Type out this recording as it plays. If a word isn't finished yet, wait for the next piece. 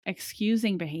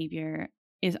excusing behavior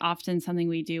is often something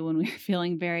we do when we're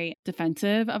feeling very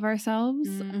defensive of ourselves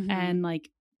and like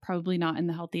probably not in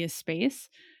the healthiest space.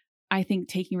 I think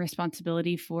taking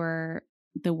responsibility for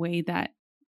the way that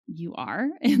you are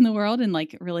in the world and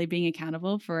like really being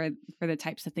accountable for the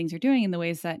types of things you're doing and the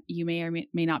ways that you may or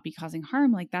may not be causing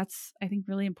harm, like that's, I think,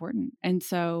 really important. And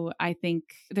so I think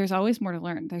there's always more to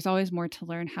learn. There's always more to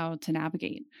learn how to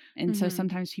navigate. And so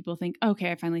sometimes people think,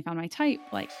 okay, I finally found my type,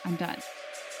 like I'm done.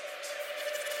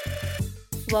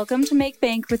 Welcome to Make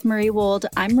Bank with Marie Wold.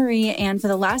 I'm Marie, and for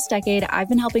the last decade, I've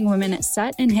been helping women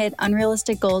set and hit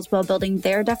unrealistic goals while building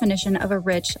their definition of a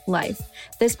rich life.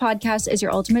 This podcast is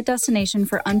your ultimate destination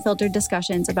for unfiltered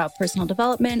discussions about personal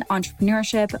development,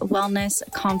 entrepreneurship, wellness,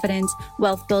 confidence,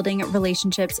 wealth building,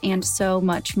 relationships, and so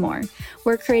much more.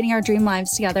 We're creating our dream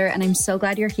lives together, and I'm so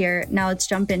glad you're here. Now let's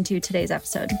jump into today's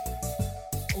episode.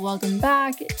 Welcome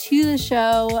back to the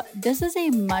show. This is a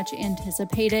much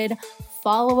anticipated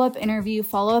follow-up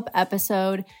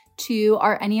episode to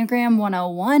our Enneagram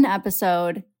 101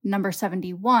 episode, number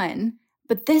 71.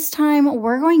 But this time,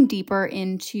 we're going deeper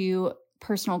into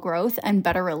personal growth and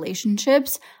better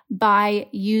relationships by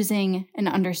using an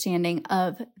understanding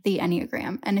of the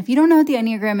Enneagram. And if you don't know what the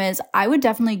Enneagram is, I would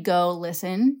definitely go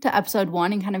listen to episode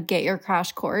 1 and kind of get your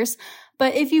crash course.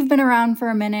 But if you've been around for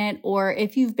a minute, or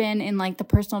if you've been in like the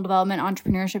personal development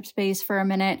entrepreneurship space for a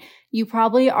minute, you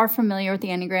probably are familiar with the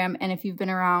Enneagram. And if you've been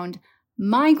around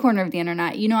my corner of the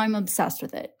internet, you know I'm obsessed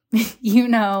with it. You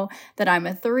know that I'm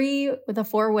a 3 with a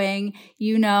 4 wing.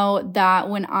 You know that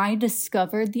when I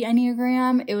discovered the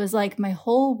Enneagram, it was like my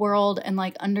whole world and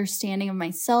like understanding of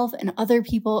myself and other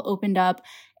people opened up.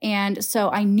 And so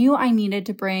I knew I needed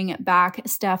to bring back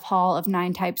Steph Hall of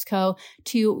 9 Types Co.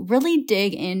 to really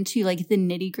dig into like the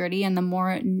nitty gritty and the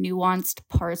more nuanced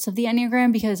parts of the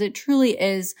Enneagram, because it truly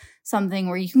is something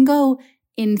where you can go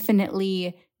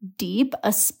infinitely deep,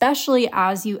 especially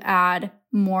as you add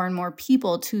more and more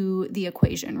people to the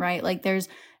equation, right? Like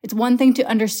it's one thing to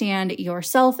understand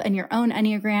yourself and your own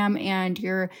Enneagram and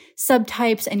your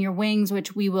subtypes and your wings,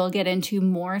 which we will get into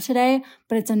more today,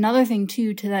 but it's another thing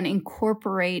too to then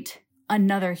incorporate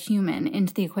another human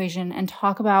into the equation and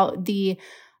talk about the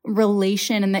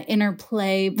relation and the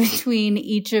interplay between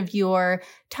each of your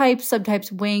types,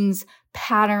 subtypes, wings,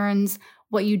 patterns,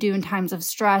 what you do in times of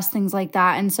stress, things like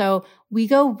that. And so we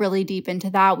go really deep into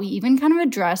that. We even kind of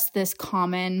address this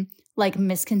common like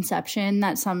misconception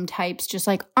that some types just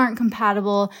like aren't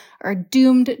compatible or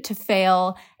doomed to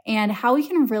fail, and how we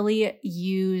can really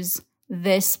use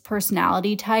this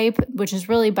personality type, which is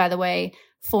really, by the way,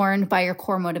 formed by your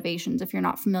core motivations, if you're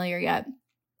not familiar yet,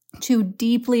 to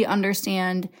deeply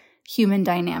understand human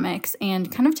dynamics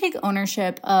and kind of take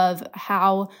ownership of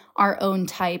how our own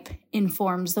type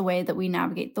informs the way that we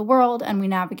navigate the world and we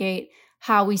navigate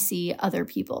how we see other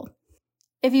people.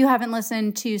 If you haven't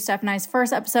listened to Steph and I's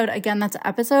first episode, again, that's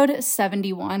episode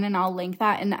 71, and I'll link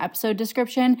that in the episode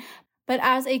description. But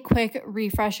as a quick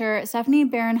refresher, Stephanie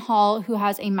Barron Hall, who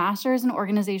has a master's in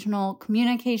organizational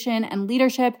communication and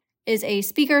leadership, is a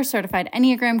speaker, certified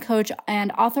Enneagram coach,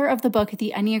 and author of the book,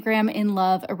 The Enneagram in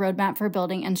Love, A Roadmap for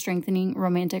Building and Strengthening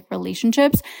Romantic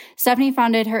Relationships. Stephanie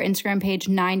founded her Instagram page,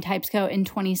 9 Types Co. in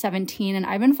 2017, and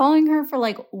I've been following her for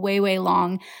like way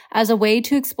long as a way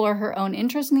to explore her own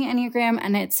interest in the Enneagram,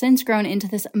 and it's since grown into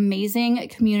this amazing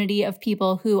community of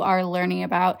people who are learning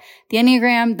about the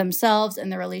Enneagram themselves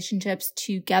and their relationships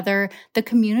together. The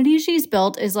community she's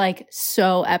built is like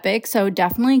so epic, so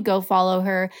definitely go follow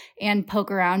her and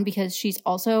poke around, because she's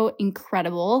also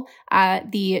incredible at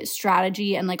the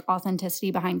strategy and like authenticity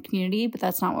behind community, but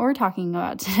that's not what we're talking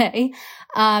about today.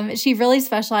 She really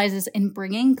specializes in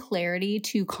bringing clarity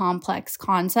to complex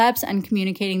concepts and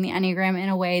communicating the Enneagram in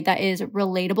a way that is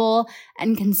relatable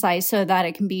and concise so that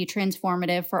it can be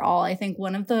transformative for all. I think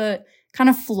one of the kind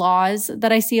of flaws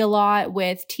that I see a lot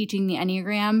with teaching the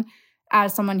Enneagram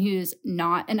as someone who's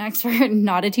not an expert,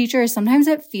 not a teacher, sometimes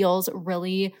it feels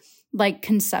really like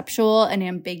conceptual and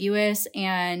ambiguous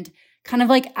and kind of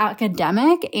like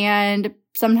academic. And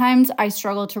sometimes I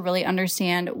struggle to really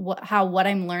understand how what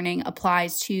I'm learning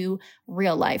applies to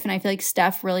real life. And I feel like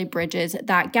Steph really bridges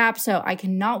that gap. So I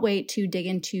cannot wait to dig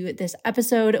into this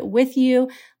episode with you.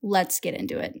 Let's get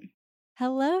into it.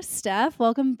 Hello, Steph.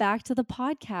 Welcome back to the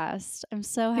podcast. I'm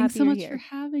so happy Thanks so you're much here.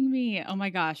 for having me. Oh my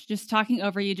gosh, just talking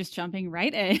over you, just jumping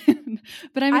right in.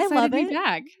 But I'm excited to be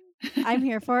back. I'm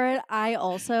here for it. I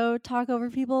also talk over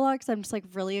people a lot because I'm just like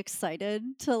really excited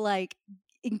to like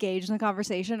engage in the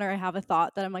conversation, or I have a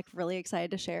thought that I'm like really excited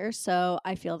to share. So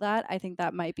I feel that. I think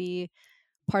that might be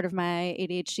part of my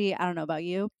ADHD. I don't know about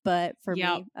you, but for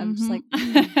me, I'm just like,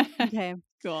 okay.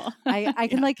 Cool. I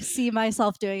can like see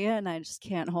myself doing it and I just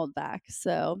can't hold back.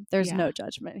 So there's Yeah. no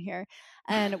judgment here.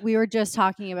 And we were just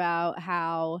talking about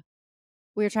how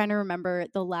we were trying to remember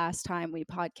the last time we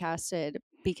podcasted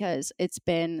because it's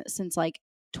been since like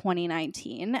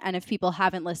 2019. And if people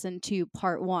haven't listened to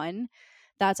part 1,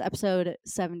 that's episode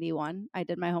 71. I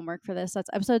did my homework for this. That's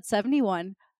episode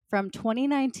 71 from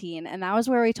 2019. And that was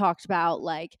where we talked about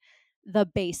like the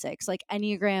basics, like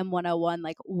Enneagram 101,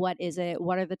 like what is it?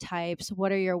 What are the types?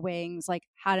 What are your wings? Like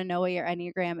how to know what your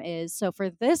Enneagram is. So for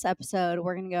this episode,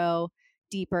 we're going to go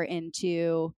deeper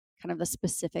into kind of the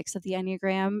specifics of the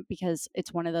Enneagram because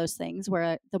it's one of those things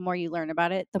where the more you learn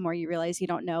about it, the more you realize you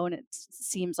don't know. And it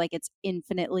seems like it's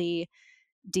infinitely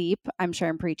deep. I'm sure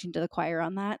I'm preaching to the choir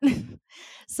on that.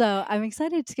 So I'm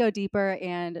excited to go deeper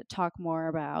and talk more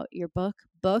about your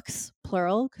books,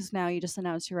 plural, because now you just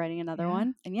announced you're writing another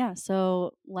one. And yeah,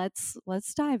 so let's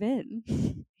dive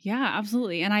in. Yeah,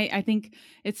 absolutely. And I think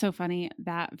it's so funny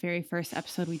that very first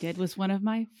episode we did was one of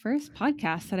my first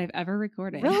podcasts that I've ever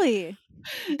recorded. Really?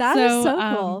 That is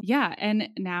so cool. Yeah. And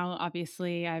now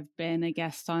obviously I've been a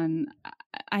guest on,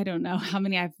 I don't know how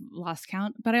many, I've lost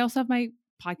count, but I also have my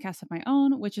podcast of my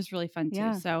own, which is really fun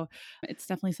too. So it's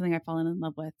definitely something I've fallen in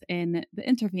love with in the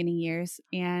intervening years.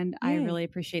 And I really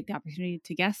appreciate the opportunity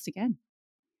to guest again.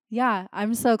 Yeah.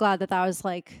 I'm so glad that was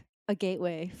like a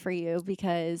gateway for you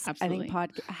because Absolutely. I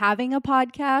think having a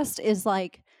podcast is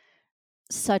like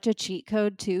such a cheat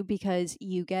code too because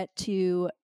you get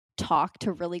to talk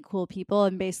to really cool people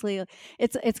and basically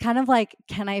it's kind of like,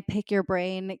 can I pick your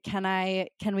brain? Can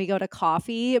we go to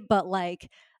coffee? But like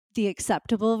the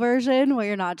acceptable version where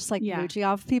you're not just like mooching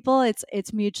off people.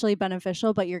 It's mutually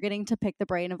beneficial, but you're getting to pick the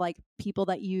brain of like people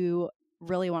that you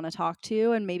really want to talk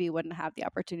to and maybe wouldn't have the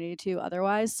opportunity to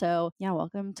otherwise. So yeah,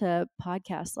 welcome to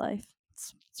podcast life.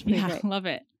 It's pretty great. Love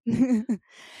it.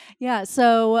 Yeah.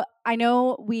 So I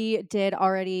know we did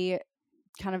already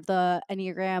kind of the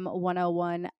Enneagram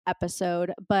 101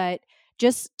 episode, but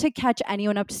just to catch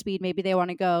anyone up to speed, maybe they want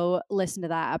to go listen to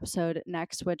that episode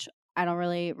next, which I don't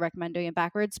really recommend doing it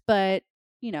backwards, but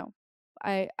you know,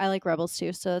 I like rebels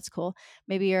too. So that's cool.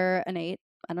 Maybe you're an 8.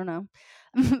 I don't know.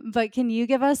 But can you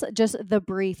give us just the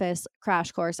briefest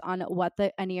crash course on what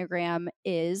the Enneagram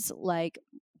is? Like,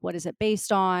 what is it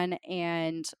based on?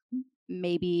 And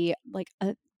maybe like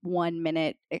a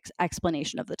 1-minute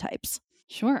explanation of the types.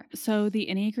 Sure. So the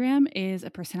Enneagram is a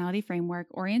personality framework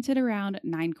oriented around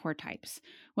 9 core types.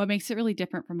 What makes it really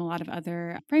different from a lot of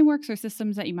other frameworks or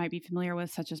systems that you might be familiar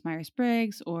with, such as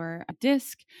Myers-Briggs or a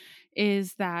DISC,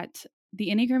 is that the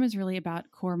Enneagram is really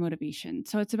about core motivation.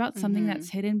 So it's about something that's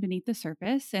hidden beneath the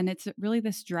surface, and it's really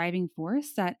this driving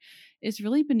force that is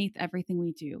really beneath everything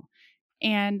we do.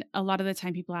 And a lot of the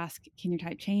time people ask, can your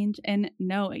type change? And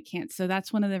no, it can't. So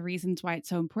that's one of the reasons why it's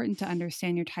so important to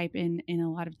understand your type in a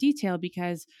lot of detail,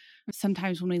 because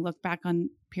sometimes when we look back on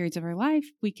periods of our life,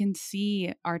 we can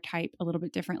see our type a little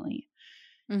bit differently.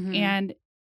 And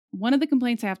one of the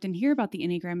complaints I often hear about the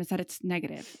Enneagram is that it's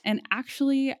negative. And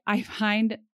actually, I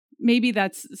find maybe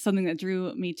that's something that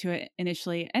drew me to it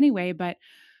initially anyway, but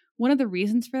one of the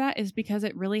reasons for that is because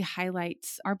it really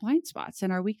highlights our blind spots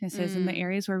and our weaknesses and the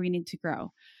areas where we need to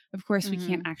grow. Of course, we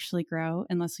can't actually grow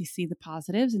unless we see the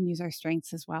positives and use our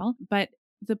strengths as well. But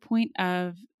the point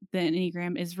of the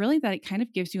Enneagram is really that it kind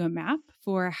of gives you a map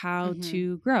for how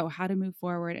to grow, how to move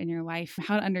forward in your life,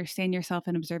 how to understand yourself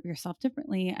and observe yourself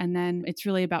differently. And then it's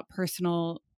really about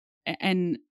personal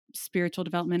and spiritual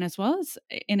development, as well as,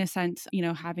 in a sense,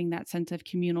 having that sense of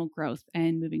communal growth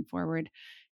and moving forward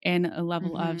and a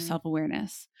level of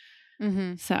self-awareness.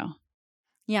 So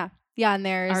yeah. And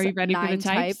there's are you ready 9 for the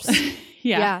types?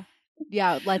 Yeah.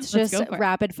 Let's just go for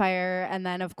rapid fire. And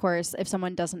then of course, if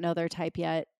someone doesn't know their type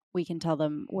yet, we can tell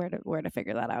them where to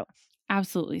figure that out.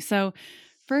 Absolutely. So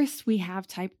first we have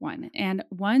type 1, and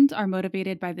 1s are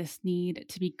motivated by this need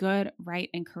to be good,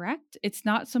 right, and correct. It's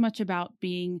not so much about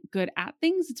being good at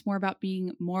things. It's more about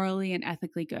being morally and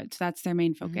ethically good. So that's their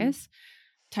main focus.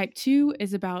 Type 2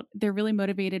 is about, they're really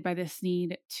motivated by this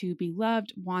need to be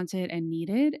loved, wanted, and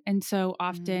needed. And so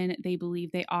often they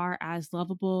believe they are as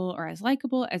lovable or as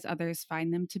likable as others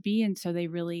find them to be. And so they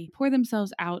really pour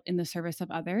themselves out in the service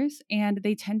of others. And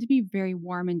they tend to be very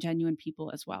warm and genuine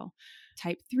people as well.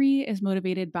 Type 3 is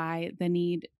motivated by the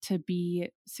need to be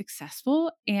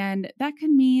successful. And that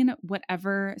can mean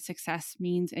whatever success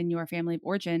means in your family of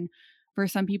origin. For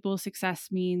some people, success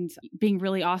means being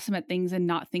really awesome at things and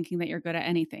not thinking that you're good at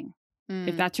anything.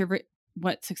 If that's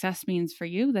what success means for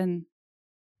you, then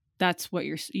that's what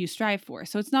you strive for.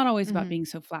 So it's not always about being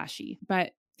so flashy,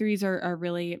 but 3s are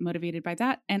really motivated by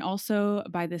that, and also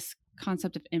by this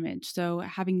concept of image. So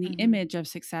having the Mm-hmm. image of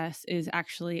success is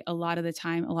actually a lot of the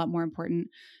time a lot more important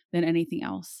than anything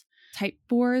else. Type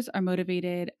 4s are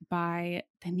motivated by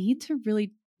the need to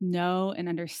really know and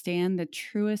understand the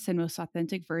truest and most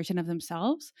authentic version of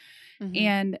themselves. Mm-hmm.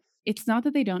 And it's not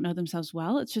that they don't know themselves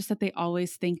well. It's just that they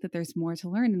always think that there's more to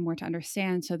learn and more to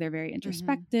understand. So they're very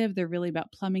introspective. They're really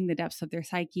about plumbing the depths of their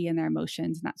psyche and their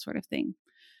emotions and that sort of thing.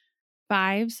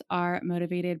 5s are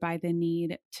motivated by the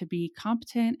need to be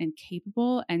competent and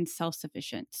capable and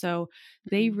self-sufficient. So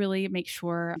they really make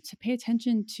sure to pay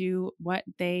attention to what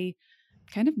they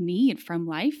kind of need from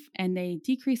life, and they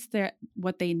decrease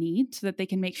what they need so that they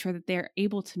can make sure that they're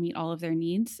able to meet all of their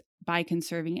needs by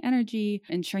conserving energy,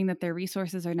 ensuring that their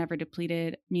resources are never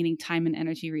depleted, meaning time and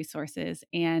energy resources,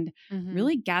 and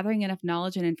really gathering enough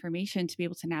knowledge and information to be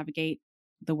able to navigate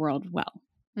the world well.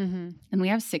 And we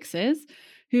have 6s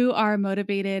who are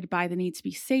motivated by the need to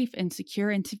be safe and secure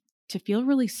and to feel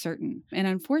really certain. And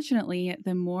unfortunately,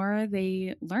 the more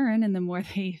they learn and the more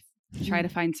they try to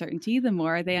find certainty, the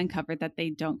more they uncover that they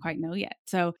don't quite know yet.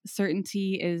 So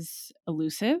certainty is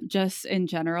elusive just in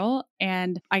general.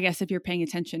 And I guess if you're paying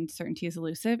attention, certainty is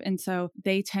elusive. And so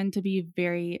they tend to be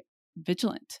very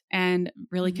vigilant and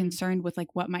really concerned with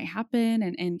like what might happen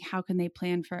and how can they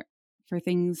plan for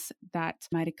things that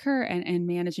might occur and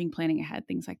managing, planning ahead,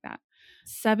 things like that.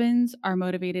 7s are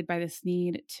motivated by this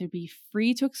need to be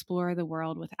free to explore the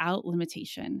world without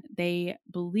limitation. They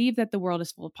believe that the world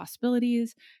is full of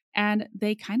possibilities, and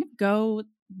they kind of go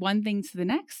one thing to the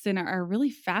next and are really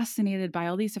fascinated by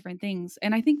all these different things.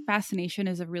 And I think fascination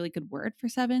is a really good word for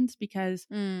 7s because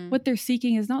what they're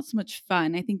seeking is not so much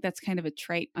fun. I think that's kind of a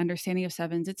trait understanding of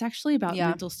 7s. It's actually about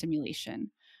mental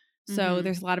stimulation. So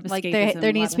there's a lot of like escapism,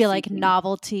 there a needs lot to of be like seeking.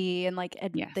 novelty and like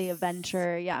Yes. the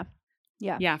adventure.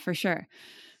 Yeah, for sure.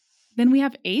 Then we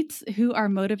have 8s who are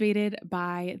motivated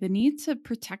by the need to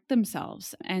protect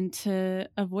themselves and to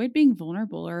avoid being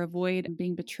vulnerable or avoid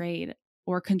being betrayed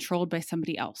or controlled by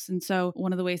somebody else. And so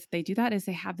one of the ways that they do that is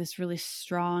they have this really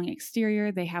strong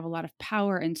exterior. They have a lot of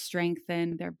power and strength,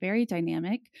 and they're very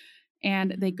dynamic.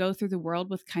 And they go through the world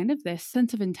with kind of this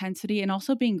sense of intensity and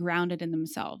also being grounded in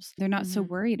themselves. They're not so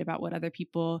worried about what other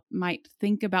people might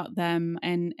think about them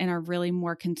and are really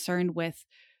more concerned with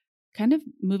kind of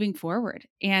moving forward.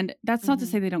 And that's not to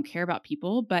say they don't care about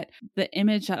people, but the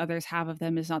image that others have of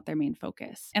them is not their main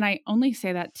focus. And I only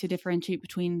say that to differentiate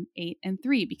between 8 and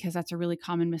 3 because that's a really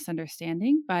common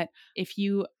misunderstanding. But if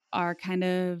you are kind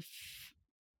of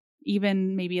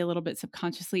even maybe a little bit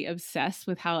subconsciously obsessed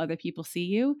with how other people see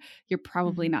you, you're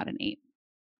probably not an 8.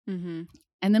 And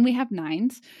then we have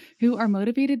 9s who are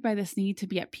motivated by this need to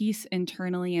be at peace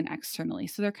internally and externally.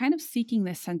 So they're kind of seeking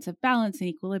this sense of balance and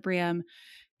equilibrium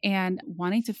and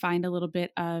wanting to find a little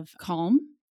bit of calm.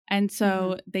 And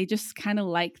so they just kind of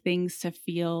like things to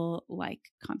feel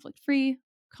like conflict free,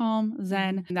 calm,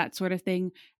 zen, that sort of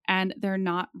thing. And they're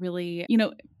not really,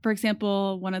 for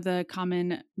example, one of the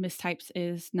common mistypes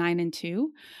is 9 and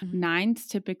 2. 9s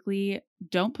typically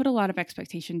don't put a lot of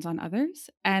expectations on others,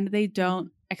 and they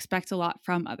don't expect a lot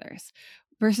from others.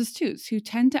 Versus 2s who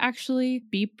tend to actually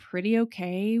be pretty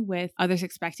okay with others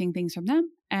expecting things from them,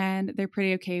 and they're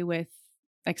pretty okay with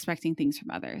expecting things from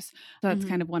others. So that's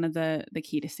kind of one of the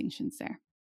key distinctions there.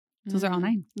 Those are all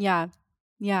 9. Yeah.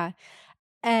 Yeah.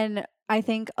 And I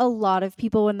think a lot of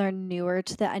people, when they're newer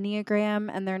to the Enneagram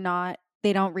and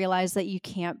they don't realize that you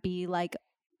can't be like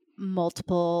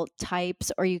multiple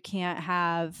types, or you can't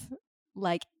have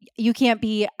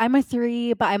I'm a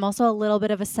 3, but I'm also a little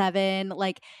bit of a 7.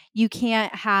 Like you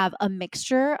can't have a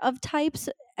mixture of types.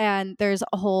 And there's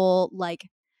a whole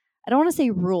I don't want to say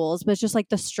rules, but it's just like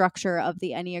the structure of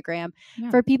the Enneagram.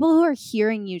 Yeah. For people who are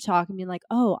hearing you talk and being like,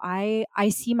 oh, I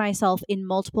see myself in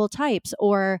multiple types,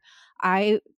 or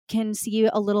I can see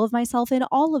a little of myself in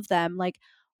all of them. Like,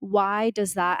 why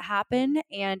does that happen?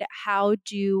 And how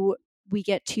do we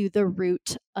get to the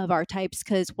root of our types?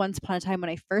 Because once upon a time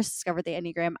when I first discovered the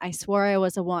Enneagram, I swore I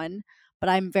was a 1, but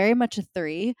I'm very much a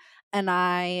 3. And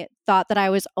I thought that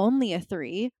I was only a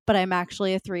 3, but I'm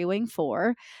actually a 3-wing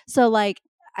 4. So like,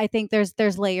 I think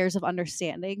there's layers of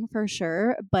understanding for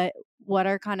sure, but what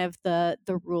are kind of the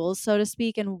rules, so to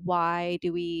speak, and why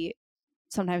do we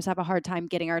sometimes have a hard time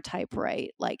getting our type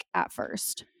right, like at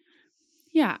first?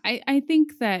 Yeah, I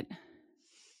think that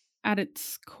at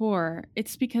its core,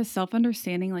 it's because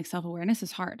self-understanding, like self-awareness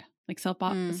is hard. Like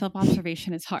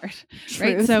self-observation is hard,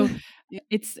 right? Truth. So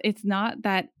it's not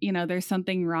that, there's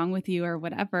something wrong with you or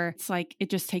whatever. It's like, it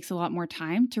just takes a lot more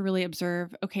time to really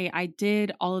observe, okay, I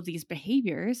did all of these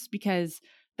behaviors because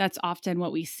that's often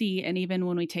what we see. And even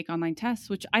when we take online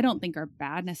tests, which I don't think are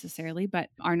bad necessarily, but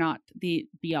are not the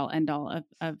be all end all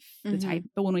of the type.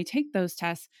 But when we take those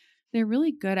tests, they're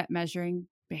really good at measuring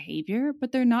behavior,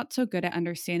 but they're not so good at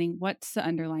understanding what's the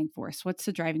underlying force, what's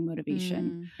the driving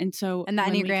motivation. And so the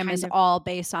Enneagram is all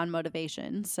based on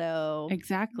motivation. So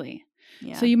exactly.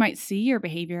 Yeah. So you might see your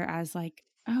behavior as like,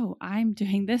 oh, I'm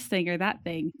doing this thing or that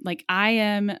thing. Like I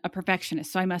am a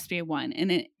perfectionist, so I must be a 1.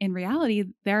 And in reality,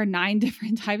 there are 9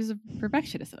 different types of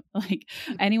perfectionism. Like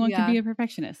anyone can be a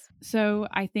perfectionist. So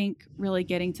I think really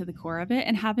getting to the core of it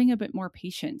and having a bit more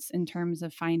patience in terms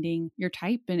of finding your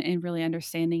type and really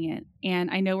understanding it.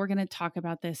 And I know we're going to talk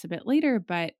about this a bit later,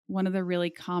 but one of the really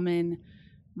common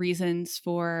reasons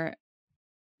for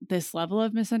this level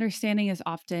of misunderstanding is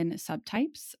often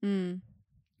subtypes.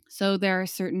 So there are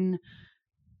certain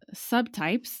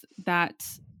subtypes that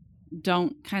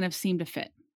don't kind of seem to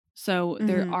fit. So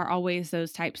there are always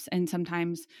those types. And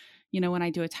sometimes, when I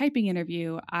do a typing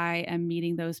interview, I am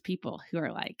meeting those people who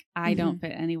are like, I don't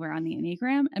fit anywhere on the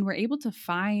Enneagram. And we're able to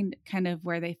find kind of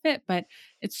where they fit, but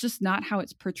it's just not how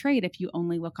it's portrayed if you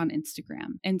only look on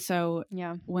Instagram. And so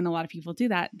when a lot of people do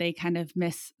that, they kind of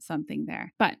miss something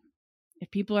there. But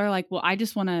if people are like, well, I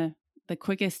just want the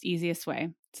quickest, easiest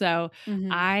way. So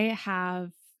I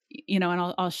have, and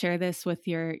I'll share this with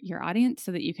your audience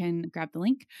so that you can grab the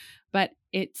link. But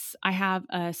I have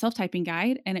a self-typing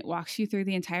guide, and it walks you through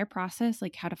the entire process,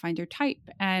 like how to find your type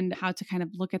and how to kind of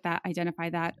look at that, identify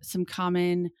that, some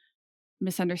common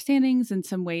misunderstandings and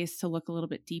some ways to look a little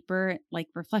bit deeper, like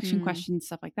reflection questions,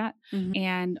 stuff like that.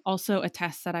 And also a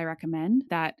test that I recommend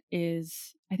that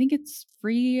is, I think it's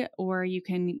free, or you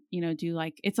can, do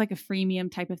it's like a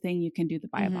freemium type of thing. You can do the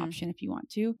buy up option if you want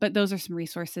to, but those are some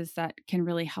resources that can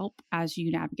really help as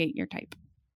you navigate your type.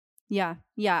 Yeah.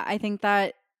 Yeah. I think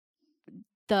that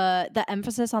the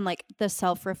emphasis on like the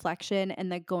self-reflection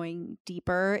and the going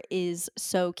deeper is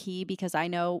so key, because I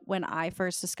know when I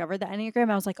first discovered the Enneagram,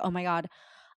 I was like, oh my God,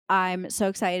 I'm so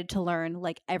excited to learn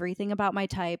like everything about my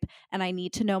type, and I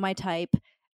need to know my type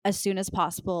as soon as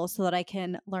possible so that I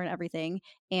can learn everything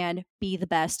and be the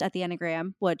best at the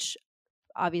Enneagram, which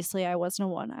obviously I wasn't a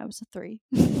 1, I was a 3.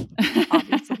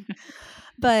 Obviously.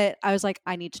 But I was like,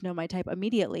 I need to know my type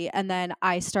immediately. And then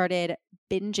I started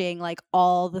binging like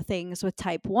all the things with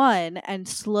type 1, and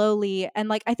slowly, and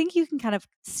like I think you can kind of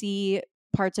see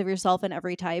parts of yourself in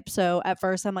every type. So at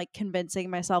first I'm like convincing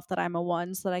myself that I'm a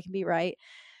 1 so that I can be right.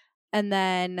 And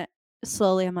then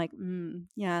slowly I'm like,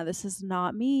 yeah, this is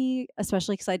not me,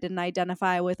 especially because I didn't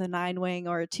identify with a 9 wing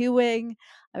or a 2 wing.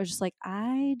 I was just like,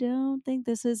 I don't think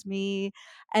this is me.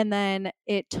 And then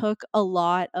it took a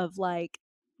lot of like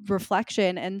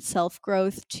reflection and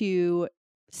self-growth to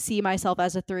see myself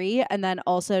as a 3, and then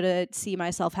also to see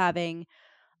myself having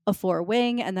a 4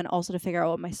 wing, and then also to figure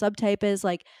out what my subtype is.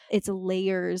 Like it's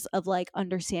layers of like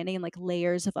understanding and like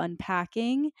layers of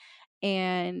unpacking.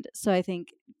 And so I think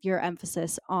your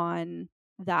emphasis on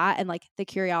that and like the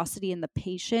curiosity and the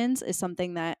patience is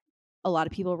something that a lot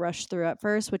of people rush through at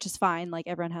first, which is fine. Like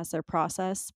everyone has their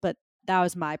process, but that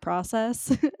was my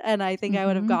process. And I think I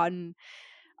would have gotten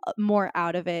more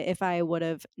out of it if I would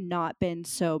have not been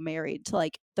so married to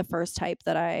like the first type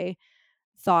that I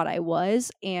thought I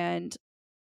was. And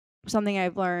something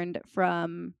I've learned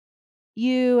from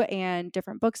you and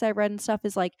different books I've read and stuff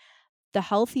is like the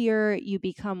healthier you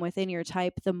become within your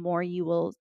type, the more you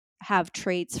will have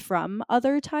traits from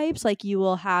other types. Like you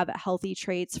will have healthy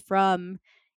traits from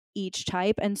each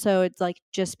type. And so it's like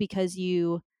just because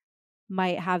you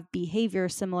might have behavior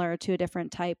similar to a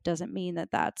different type doesn't mean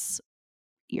that that's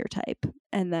your type,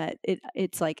 and that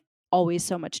it's like always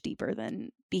so much deeper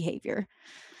than behavior.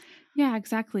 Yeah,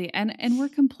 exactly. And we're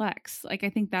complex. Like I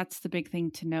think that's the big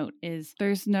thing to note is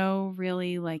there's no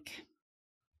really like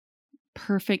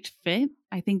perfect fit.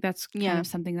 I think that's kind of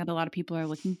something that a lot of people are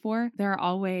looking for. There are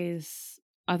always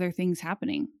other things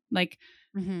happening. Like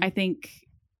I think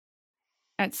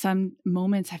at some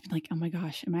moments I've been like, oh my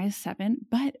gosh, am I a 7?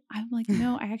 But I'm like,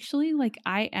 no, I actually like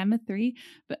I am a 3,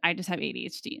 but I just have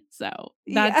ADHD. So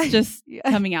that's just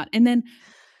coming out. And then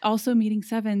also meeting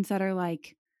 7s that are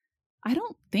like, I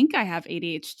don't think I have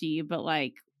ADHD, but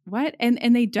like what?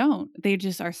 And they don't. They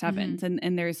just are 7s.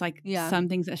 And there's like some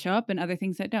things that show up and other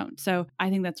things that don't. So I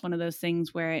think that's one of those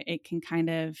things where it can kind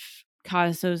of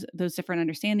cause those different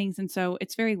understandings. And so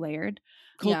it's very layered.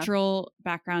 Cultural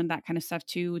background, that kind of stuff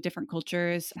too. Different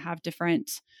cultures have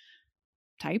different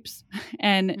types.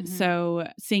 And so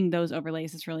seeing those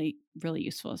overlays is really, really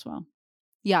useful as well.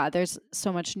 Yeah, there's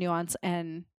so much nuance,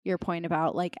 and your point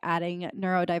about like adding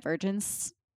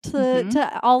neurodivergence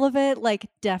to all of it, like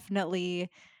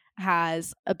definitely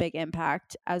has a big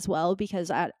impact as well,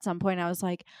 because at some point I was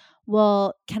like,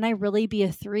 well, can I really be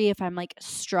a 3 if I'm like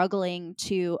struggling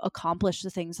to accomplish the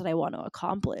things that I want to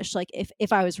accomplish? Like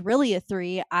if I was really a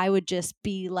 3, I would just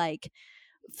be like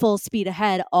full speed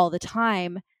ahead all the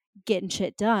time, getting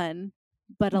shit done.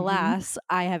 But Mm-hmm. alas,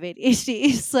 I have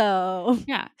ADHD, so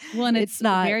Yeah. Well, and it's it's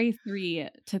not. very 3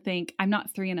 to think I'm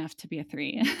not 3 enough to be a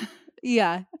 3.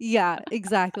 Yeah,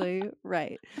 exactly.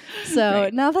 Right. So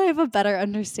Right. now that I have a better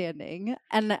understanding,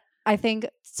 and I think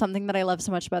something that I love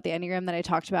so much about the Enneagram that I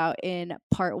talked about in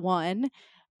part 1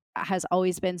 has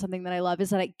always been something that I love, is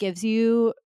that it gives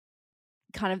you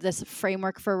kind of this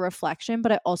framework for reflection,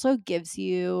 but it also gives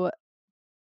you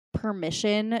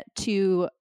permission to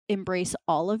embrace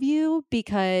all of you,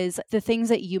 because the things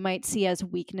that you might see as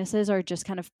weaknesses are just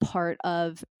kind of part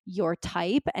of your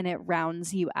type, and it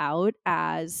rounds you out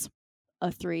as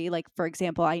a 3. Like, for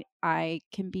example, I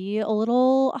can be a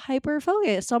little hyper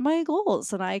focused on my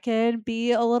goals, and I can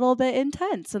be a little bit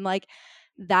intense, and like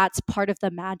that's part of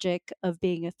the magic of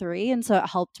being a 3. And so it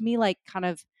helped me like kind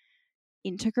of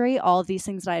integrate all of these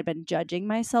things that I had been judging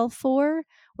myself for,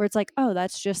 where it's like, oh,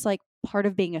 that's just like part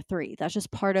of being a 3. That's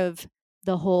just part of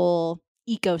the whole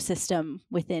ecosystem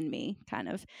within me, kind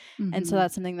of. And so Mm-hmm.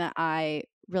 that's something that I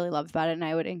really love about it. And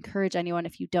I would encourage anyone,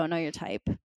 if you don't know your type,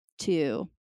 to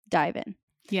dive in.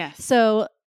 Yes. So,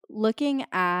 looking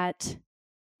at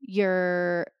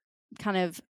your kind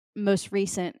of most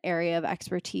recent area of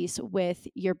expertise with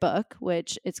your book,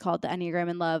 which it's called The Enneagram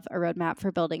in Love, a roadmap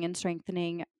for building and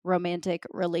strengthening romantic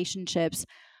relationships,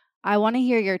 I want to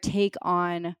hear your take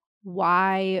on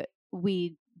why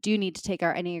we do need to take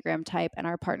our Enneagram type and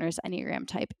our partner's Enneagram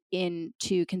type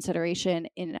into consideration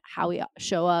in how we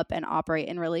show up and operate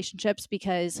in relationships.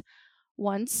 Because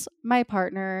once my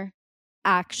partner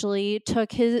actually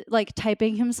took his like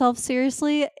typing himself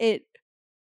seriously, it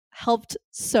helped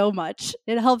so much.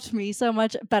 It helped me so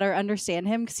much better understand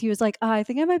him, because he was like, oh, I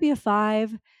think I might be a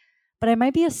 5, but I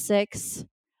might be a 6,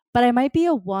 but I might be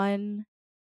a 1.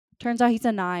 Turns out he's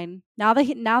a 9. Now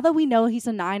that we know he's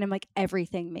a 9, I'm like,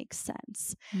 everything makes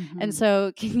sense. And Mm-hmm.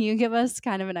 so can you give us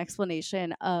kind of an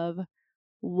explanation of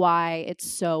why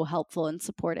it's so helpful and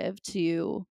supportive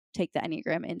to take the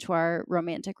Enneagram into our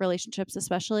romantic relationships,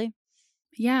 especially?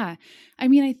 Yeah. I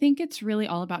mean, I think it's really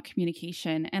all about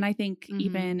communication. And I think Mhm.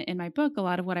 even in my book, a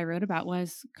lot of what I wrote about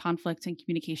was conflict and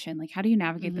communication. Like, how do you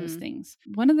navigate those Mhm. things?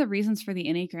 One of the reasons for the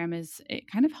Enneagram is it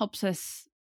kind of helps us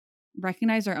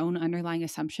recognize our own underlying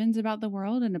assumptions about the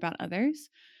world and about others.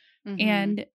 Mhm.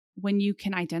 And when you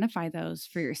can identify those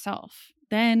for yourself,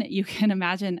 then you can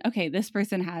imagine, okay, this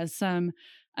person has some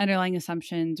underlying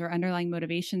assumptions or underlying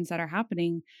motivations that are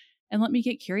happening. And let me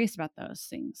get curious about those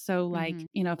things. So, like, Mhm.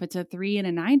 if it's a 3 and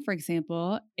a 9, for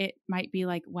example, it might be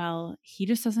like, well, he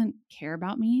just doesn't care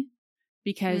about me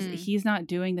because Mm. he's not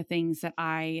doing the things that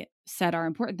I said are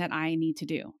important that I need to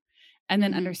do. And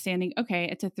then Mhm. understanding, okay,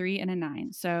 it's a 3 and a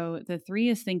 9. So the 3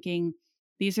 is thinking,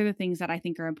 these are the things that I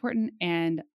think are important.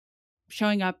 And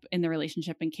showing up in the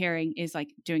relationship and caring is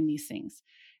like doing these things.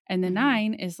 And the Mhm.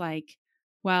 9 is like,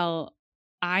 well,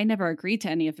 I never agreed to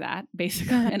any of that,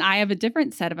 basically. And I have a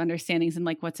different set of understandings and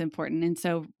like what's important. And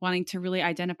so wanting to really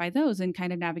identify those and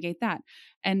kind of navigate that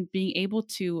and being able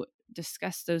to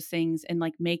discuss those things and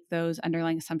like make those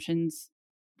underlying assumptions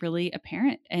really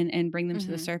apparent and bring them to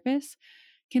the Mhm. surface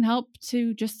can help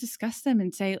to just discuss them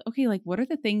and say, okay, like what are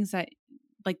the things that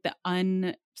like the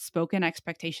unspoken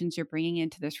expectations you're bringing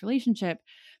into this relationship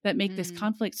that make this Mm.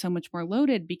 conflict so much more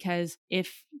loaded? Because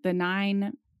if the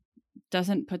 9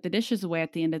 doesn't put the dishes away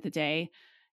at the end of the day,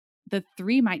 the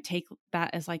 3 might take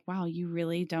that as like, wow, you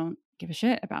really don't give a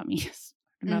shit about me.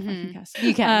 I don't know if I can Mhm. cuss.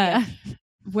 You can, yeah.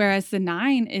 Whereas the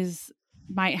 9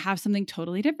 might have something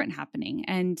totally different happening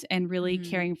and really Mhm.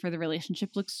 caring for the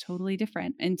relationship looks totally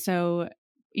different. And so,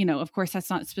 of course that's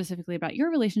not specifically about your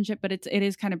relationship, but it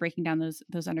is kind of breaking down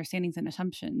those understandings and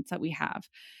assumptions that we have.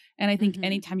 And I think Mhm.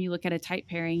 anytime you look at a type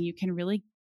pairing, you can really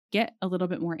get a little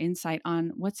bit more insight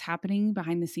on what's happening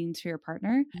behind the scenes for your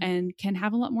partner and can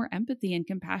have a lot more empathy and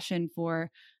compassion for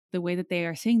the way that they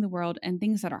are seeing the world and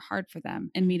things that are hard for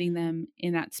them and meeting Mhm. them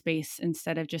in that space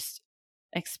instead of just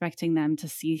expecting them to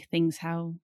see things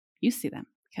how you see them,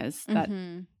 because that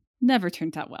Mhm. never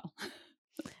turns out well.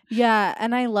 Yeah,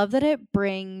 and I love that it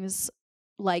brings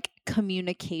like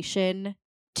communication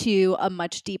to a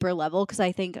much deeper level, because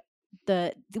I think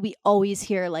we always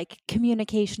hear like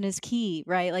communication is key,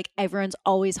 right? Like everyone's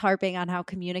always harping on how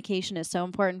communication is so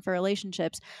important for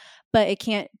relationships, but it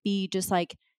can't be just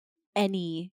like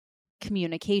any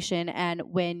communication. And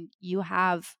when you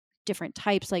have different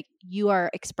types, like you are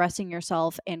expressing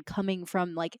yourself and coming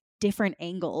from like different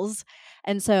angles.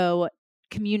 And so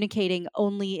communicating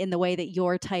only in the way that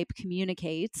your type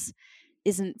communicates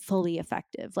isn't fully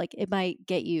effective. Like it might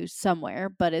get you somewhere,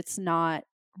 but it's not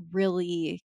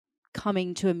really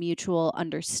coming to a mutual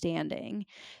understanding.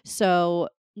 So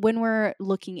when we're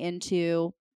looking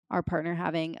into our partner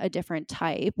having a different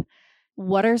type,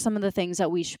 what are some of the things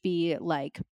that we should be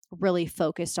like really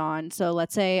focused on? So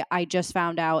let's say I just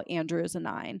found out Andrew is a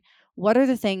 9. What are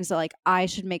the things that like I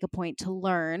should make a point to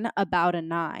learn about a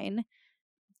 9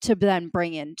 to then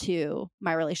bring into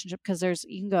my relationship? Because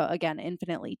you can go again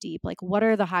infinitely deep. Like what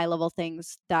are the high level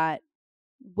things that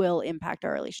will impact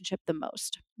our relationship the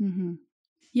most? Mm-hmm.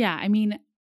 Yeah. I mean,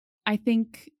 I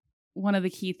think one of the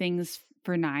key things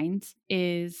for 9s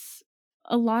is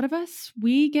a lot of us,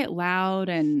 we get loud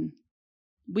and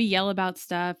we yell about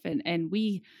stuff and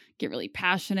we get really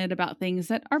passionate about things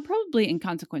that are probably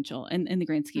inconsequential in the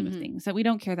grand scheme of things that we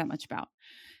don't care that much about.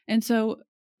 And so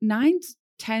 9s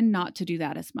tend not to do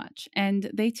that as much. And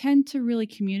they tend to really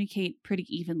communicate pretty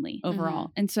evenly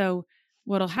overall. And so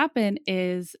what'll happen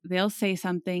is they'll say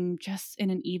something just in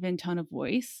an even tone of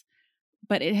voice,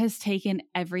 but it has taken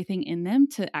everything in them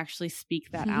to actually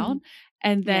speak that out.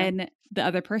 And then the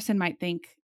other person might think,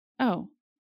 oh,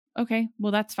 okay,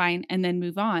 well, that's fine. And then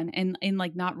move on and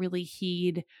like not really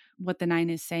heed what the 9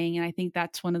 is saying. And I think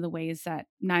that's one of the ways that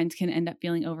 9s can end up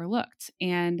feeling overlooked.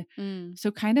 And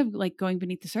so kind of like going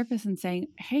beneath the surface and saying,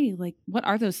 hey, like, what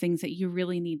are those things that you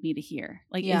really need me to hear?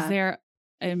 Like, is there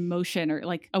an emotion or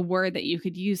like a word that you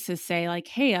could use to say like,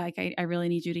 hey, like, I really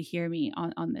need you to hear me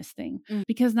on this thing?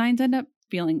 Because 9s end up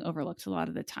feeling overlooked a lot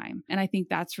of the time. And I think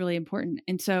that's really important.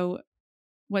 And so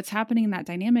what's happening in that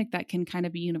dynamic that can kind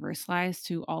of be universalized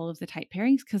to all of the type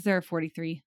pairings, because there are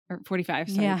 43 or 45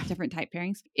 different type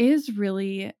pairings, is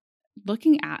really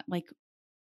looking at like,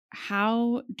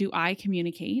 how do I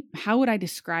communicate? How would I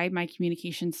describe my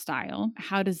communication style?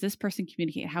 How does this person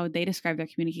communicate? How would they describe their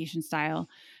communication style?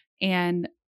 And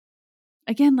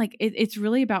again, like it's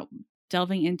really about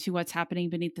delving into what's happening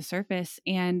beneath the surface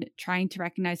and trying to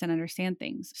recognize and understand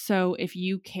things. So if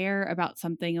you care about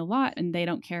something a lot and they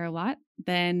don't care a lot,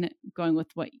 then going with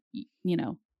what,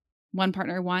 one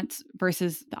partner wants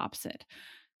versus the opposite.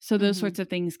 So those sorts of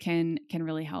things can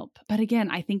really help. But again,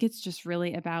 I think it's just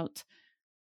really about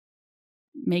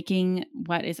making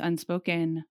what is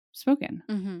unspoken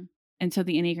spoken. And so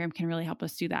the Enneagram can really help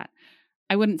us do that.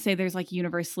 I wouldn't say there's like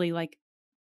universally like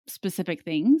specific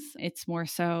things. It's more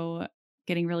so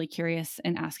getting really curious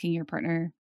and asking your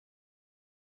partner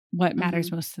what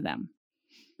matters most to them.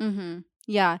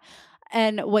 Yeah.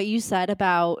 And what you said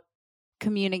about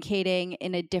communicating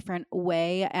in a different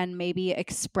way and maybe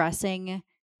expressing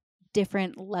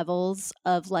different levels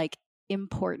of like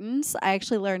importance. I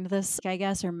actually learned this, I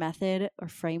guess, or method or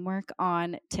framework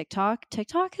on TikTok.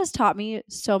 TikTok has taught me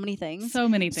so many things. So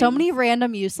many things. So many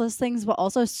random useless things, but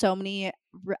also so many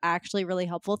actually really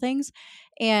helpful things.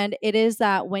 And it is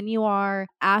that when you are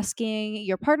asking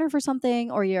your partner for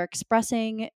something or you're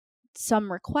expressing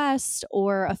some request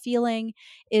or a feeling,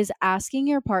 is asking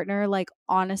your partner like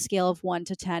on a scale of 1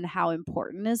 to 10, how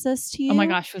important is this to you? Oh my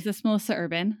gosh, was this Melissa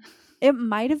Urban? It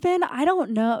might have been. I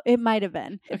don't know. It might have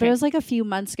been. Okay. But it was like a few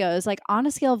months ago. It was like on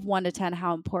a scale of 1 to 10,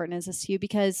 how important is this to you?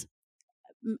 Because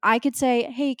I could say,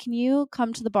 hey, can you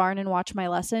come to the barn and watch my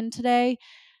lesson today?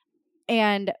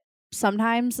 And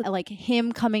sometimes like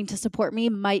him coming to support me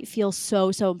might feel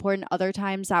so important. Other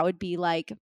times that would be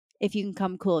like, if you can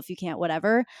come, cool. If you can't,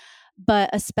 whatever. But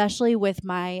especially with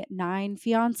my 9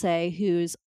 fiance,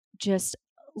 who's just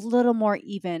a little more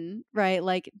even, right?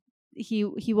 Like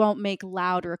he won't make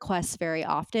loud requests very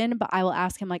often, but I will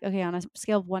ask him like, okay, on a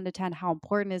scale of 1 to 10, how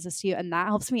important is this to you? And that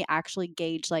helps me actually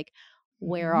gauge like,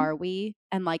 where are we?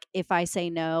 And like, if I say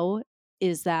no,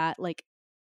 is that like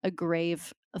a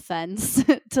grave offense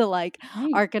to like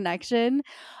our connection,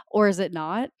 or is it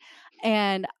not?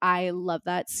 And I love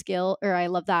that skill, or I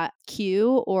love that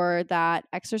cue or that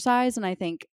exercise. And I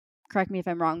think, correct me if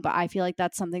I'm wrong, but I feel like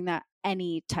that's something that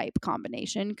any type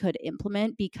combination could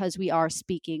implement, because we are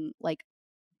speaking like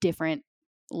different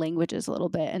languages a little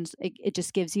bit. And it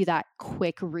just gives you that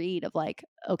quick read of like,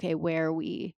 okay, where are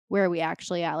we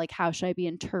actually at? Like, how should I be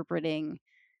interpreting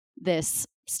this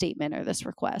statement or this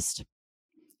request?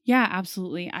 Yeah,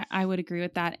 absolutely. I would agree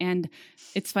with that. And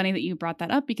it's funny that you brought that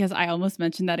up because I almost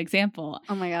mentioned that example.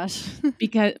 Oh my gosh.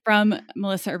 Because from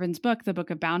Melissa Urban's book, The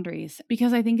Book of Boundaries,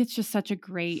 because I think it's just such a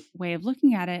great way of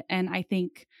looking at it. And I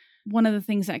think one of the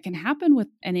things that can happen with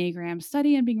Enneagram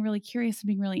study and being really curious and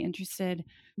being really interested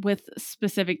with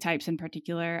specific types in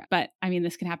particular, but I mean,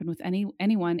 this can happen with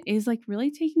anyone, is like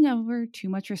really taking over too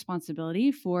much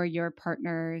responsibility for your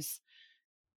partner's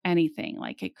anything.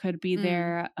 Like it could be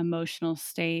their emotional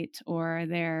state or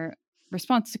their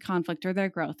response to conflict or their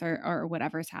growth or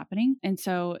whatever's happening. And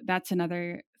so that's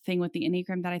another thing with the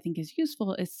Enneagram that I think is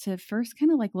useful, is to first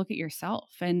kind of like look at yourself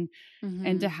and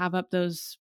to have up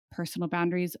those personal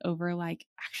boundaries over like,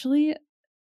 actually,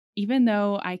 even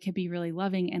though I could be really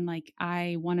loving and like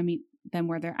I want to meet them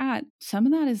where they're at, some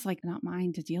of that is like not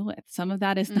mine to deal with. Some of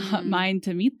that is not mine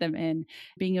to meet them in.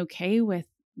 Being okay with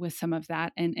some of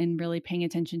that and really paying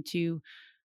attention to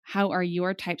how are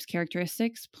your type's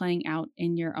characteristics playing out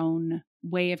in your own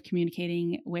way of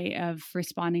communicating, way of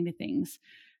responding to things,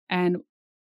 and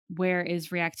where is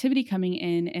reactivity coming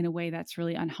in a way that's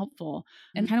really unhelpful,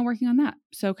 and kind of working on that.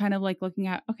 So kind of like looking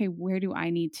at, okay, where do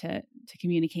I need to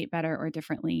communicate better or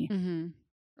differently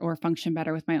or function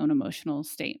better with my own emotional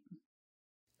state?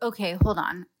 Okay, hold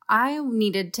on. I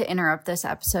needed to interrupt this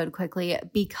episode quickly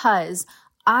because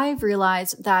I've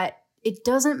realized that it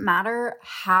doesn't matter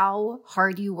how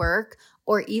hard you work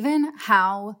or even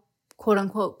how quote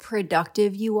unquote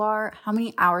productive you are, how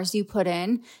many hours you put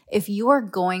in, if you are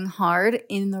going hard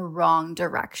in the wrong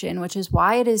direction, which is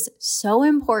why it is so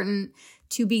important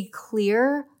to be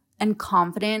clear and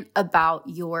confident about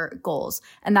your goals.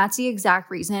 And that's the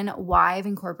exact reason why I've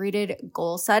incorporated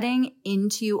goal setting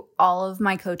into all of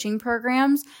my coaching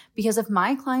programs. Because if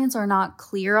my clients are not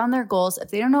clear on their goals,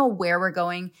 if they don't know where we're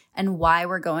going and why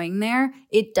we're going there,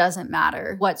 it doesn't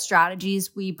matter what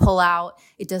strategies we pull out.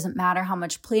 It doesn't matter how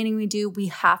much planning we do. We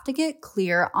have to get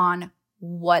clear on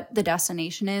what the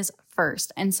destination is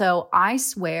first. And so I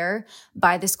swear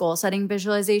by this goal setting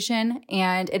visualization,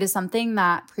 and it is something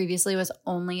that previously was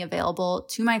only available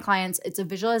to my clients. It's a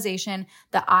visualization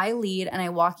that I lead and I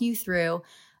walk you through.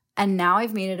 And now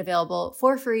I've made it available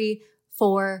for free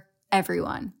for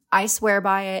everyone. I swear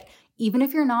by it. Even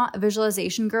if you're not a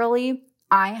visualization girly,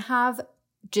 I have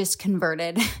just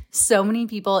converted so many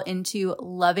people into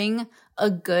loving a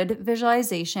good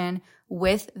visualization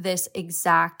with this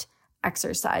exact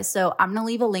exercise. So I'm going to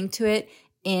leave a link to it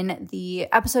in the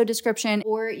episode description,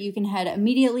 or you can head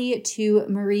immediately to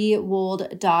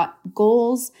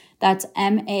mariewold.goals. That's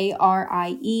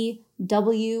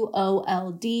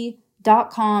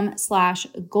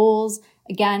mariewold.com/goals.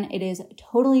 Again, it is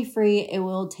totally free. It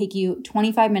will take you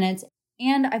 25 minutes.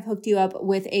 And I've hooked you up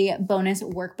with a bonus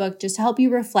workbook just to help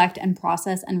you reflect and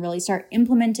process and really start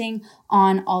implementing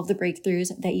on all of the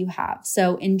breakthroughs that you have.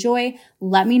 So enjoy.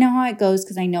 Let me know how it goes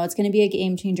because I know it's going to be a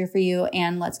game changer for you.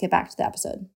 And let's get back to the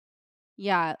episode.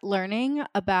 Yeah, learning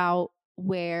about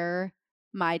where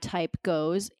my type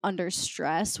goes under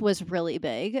stress was really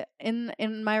big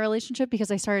in my relationship, because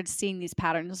I started seeing these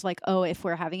patterns like, oh, if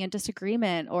we're having a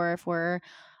disagreement or if we're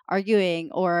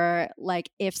arguing or like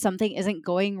if something isn't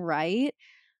going right,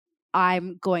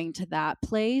 I'm going to that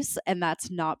place and that's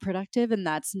not productive and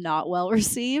that's not well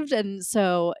received. And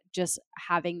so just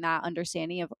having that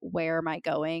understanding of where am I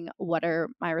going, what are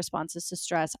my responses to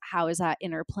stress, how is that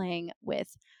interplaying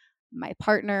with my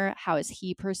partner, how is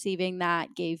he perceiving that,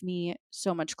 gave me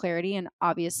so much clarity. And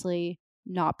obviously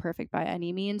not perfect by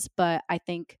any means, but I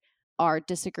think our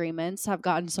disagreements have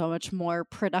gotten so much more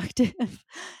productive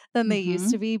than they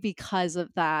used to be because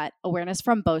of that awareness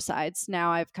from both sides.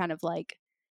 Now I've kind of like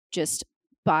just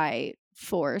by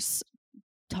force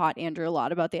taught Andrew a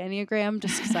lot about the Enneagram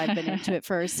just because I've been into it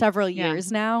for several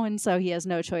years now. And so he has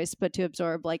no choice but to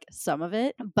absorb like some of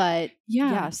it. But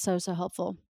so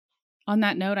helpful. On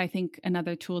that note, I think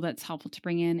another tool that's helpful to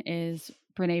bring in is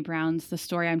Brene Brown's The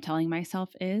Story I'm Telling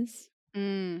Myself Is.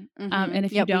 And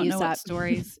if you don't know what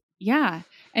stories, and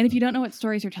if you don't know what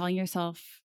stories you're telling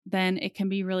yourself, then it can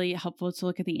be really helpful to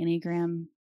look at the Enneagram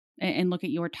and look at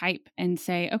your type and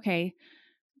say, okay,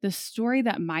 the story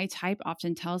that my type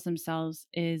often tells themselves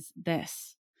is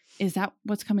this. Is that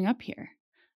what's coming up here?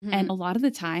 And a lot of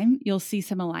the time you'll see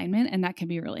some alignment, and that can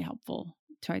be really helpful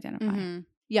to identify.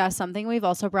 Yeah, something we've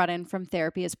also brought in from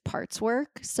therapy is parts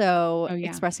work. So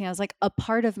expressing as like a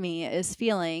part of me is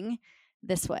feeling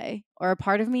this way, or a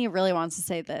part of me really wants to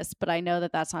say this, but I know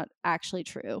that that's not actually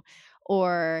true.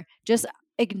 Or just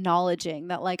acknowledging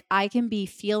that like I can be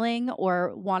feeling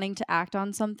or wanting to act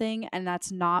on something and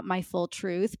that's not my full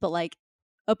truth, but like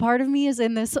a part of me is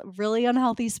in this really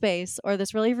unhealthy space or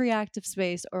this really reactive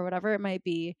space or whatever it might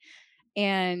be.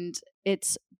 And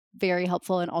it's very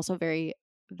helpful and also very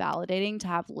validating to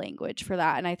have language for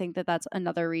that. And I think that that's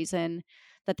another reason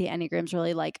that the Enneagram's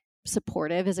really like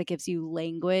supportive, is it gives you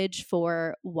language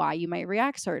for why you might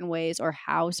react certain ways or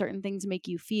how certain things make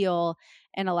you feel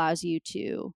and allows you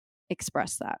to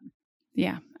express that.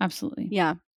 Yeah, absolutely.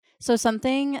 Yeah. So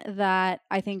something that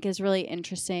I think is really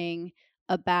interesting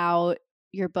about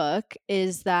your book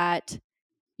is that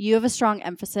you have a strong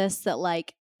emphasis that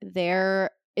like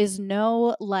there is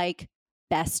no like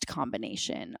best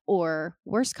combination or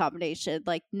worst combination.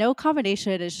 Like no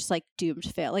combination is just like doomed to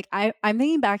fail. Like I'm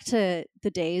thinking back to the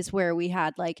days where we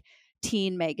had like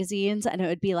teen magazines and it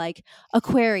would be like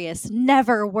Aquarius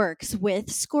never works with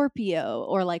Scorpio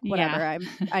or like whatever. Yeah.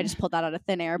 I just pulled that out of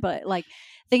thin air, but like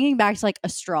thinking back to like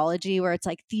astrology where it's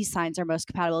like these signs are most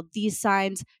compatible, these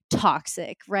signs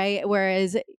toxic, right?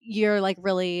 Whereas you're like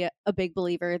really a big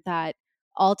believer that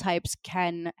all types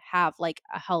can have like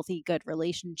a healthy, good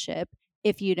relationship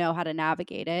if you know how to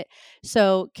navigate it.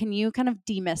 So can you kind of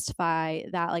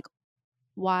demystify that? Like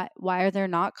why are there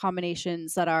not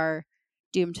combinations that are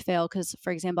doomed to fail? Because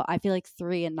for example, I feel like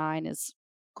 3 and 9 is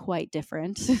quite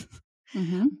different.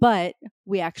 Mm-hmm. But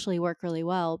we actually work really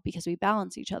well because we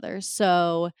balance each other.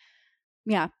 So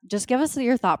yeah, just give us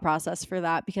your thought process for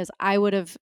that, because I would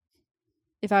have,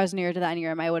 if I was near to the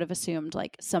Enneagram, I would have assumed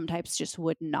like some types just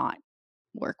would not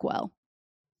work well.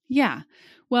 Yeah.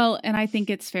 Well, and I think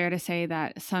it's fair to say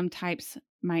that some types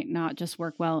might not just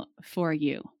work well for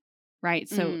you, right?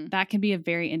 So that can be a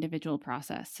very individual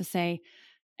process to say,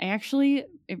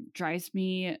 it drives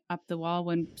me up the wall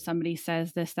when somebody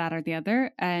says this, that, or the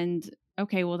other. And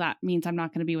okay, well, that means I'm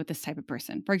not going to be with this type of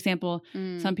person. For example,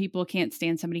 some people can't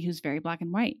stand somebody who's very black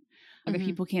and white. Other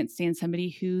people can't stand somebody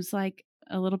who's like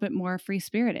a little bit more free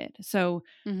spirited. So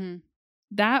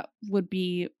that would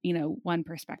be, one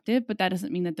perspective, but that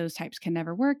doesn't mean that those types can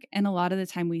never work. And a lot of the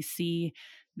time we see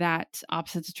that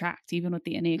opposites attract, even with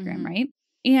the Enneagram, right?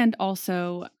 And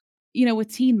also,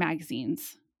 with teen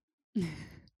magazines,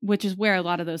 which is where a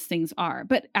lot of those things are.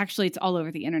 But actually, it's all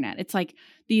over the internet. It's like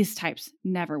these types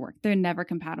never work. They're never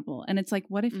compatible. And it's like,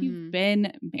 what if you've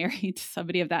been married to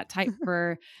somebody of that type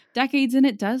for decades and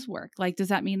it does work? Like, does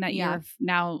that mean that you're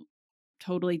now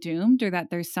totally doomed, or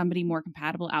that there's somebody more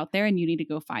compatible out there and you need to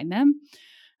go find them?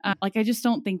 I just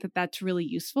don't think that that's really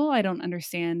useful. I don't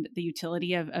understand the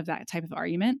utility of that type of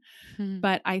argument.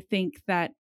 But I think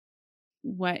that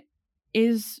what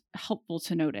is helpful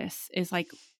to notice is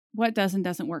like, what does and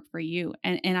doesn't work for you.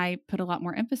 And I put a lot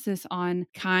more emphasis on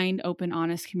kind, open,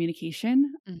 honest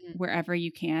communication wherever you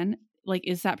can. Like,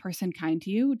 is that person kind to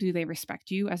you? Do they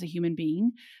respect you as a human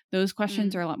being? Those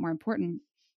questions are a lot more important.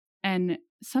 And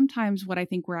sometimes what I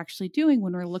think we're actually doing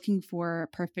when we're looking for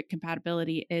perfect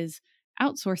compatibility is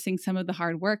outsourcing some of the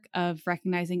hard work of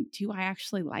recognizing, do I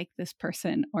actually like this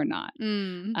person or not?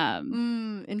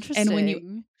 Interesting. And when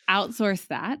you outsource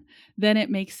that, then it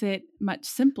makes it much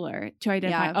simpler to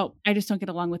identify, oh, I just don't get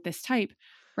along with this type,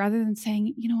 rather than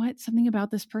saying, you know what, something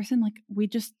about this person, like we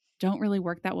just don't really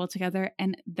work that well together.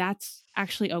 And that's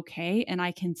actually okay. And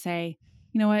I can say,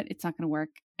 you know what, it's not going to work,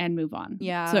 and move on.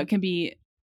 Yeah. So it can be,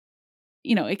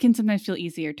 it can sometimes feel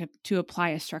easier to apply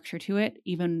a structure to it,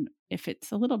 even if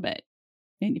it's a little bit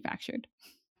manufactured.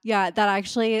 Yeah, that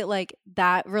actually, like,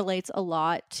 that relates a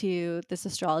lot to this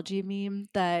astrology meme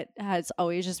that has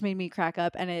always just made me crack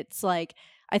up. And it's like,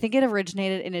 I think it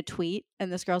originated in a tweet.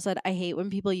 And this girl said, I hate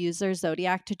when people use their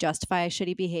zodiac to justify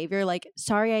shitty behavior. Like,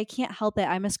 sorry, I can't help it.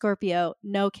 I'm a Scorpio.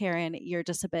 No, Karen, you're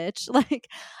just a bitch. Like,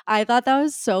 I thought that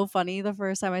was so funny the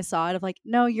first time I saw it, of like,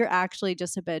 no, you're actually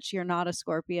just a bitch. You're not a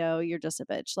Scorpio. You're just a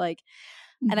bitch. Like,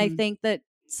 and I think that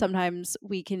sometimes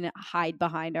we can hide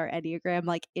behind our Enneagram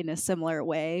like in a similar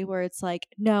way, where it's like,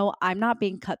 no, I'm not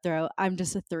being cutthroat. I'm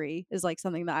just a 3 is like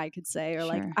something that I could say, or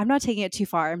like, I'm not taking it too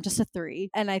far. I'm just a 3.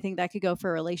 And I think that could go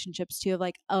for relationships too, of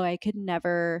like, oh, I could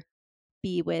never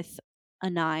be with a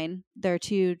 9. They're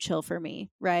too chill for me,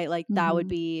 right? Like that would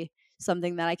be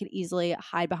something that I could easily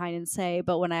hide behind and say.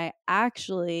 But when I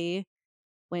actually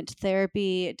went to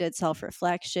therapy, did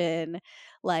self-reflection,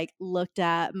 like looked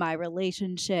at my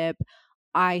relationship,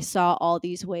 I saw all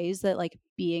these ways that like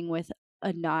being with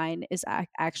a 9 is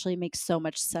actually makes so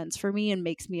much sense for me and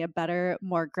makes me a better,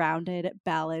 more grounded,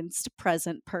 balanced,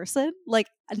 present person. Like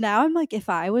now I'm like, if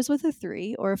I was with a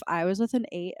 3 or if I was with an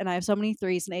 8, and I have so many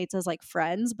 3s and 8s as like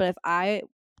friends, but if I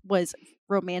was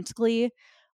romantically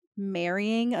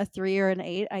marrying a 3 or an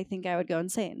 8, I think I would go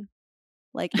insane.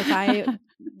 Like if I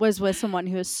was with someone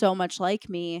who is so much like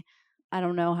me, I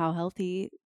don't know how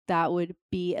healthy that would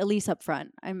be, at least up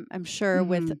front. I'm sure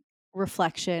with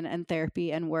reflection and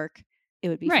therapy and work, it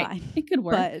would be fine. It could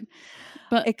work.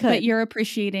 But it could. But you're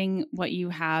appreciating what you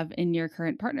have in your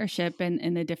current partnership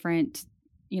and the different,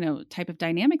 type of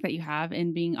dynamic that you have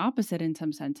in being opposite in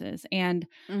some senses. And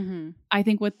I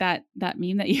think with that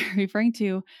meme that you're referring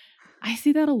to, I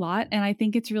see that a lot. And I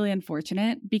think it's really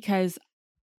unfortunate, because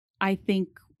I think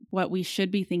what we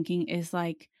should be thinking is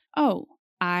like, oh,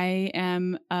 I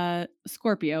am a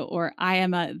Scorpio, or I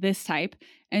am a this type.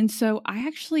 And so I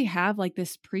actually have like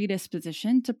this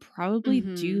predisposition to probably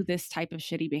do this type of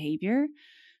shitty behavior.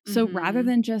 So rather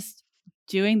than just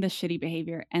doing the shitty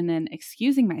behavior and then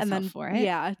excusing myself and then, for it.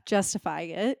 Yeah,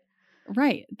 justifying it.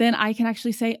 Right. Then I can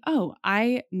actually say, oh,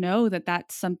 I know that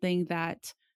that's something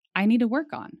that I need to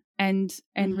work on, and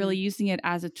really using it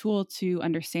as a tool to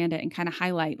understand it and kind of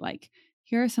highlight, like,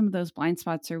 here are some of those blind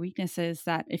spots or weaknesses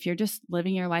that if you're just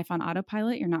living your life on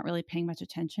autopilot, you're not really paying much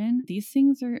attention. These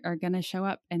things are going to show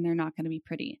up and they're not going to be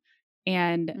pretty.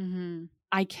 And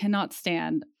I cannot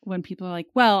stand when people are like,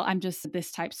 well, I'm just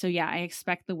this type. So yeah, I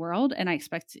expect the world and I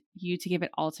expect you to give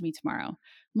it all to me tomorrow. I'm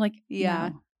like, Yeah.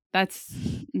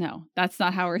 no, that's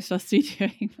not how we're supposed to be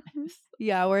doing this.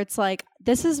 Yeah, where it's like,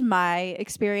 this is my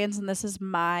experience and this is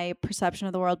my perception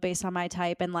of the world based on my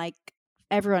type, and like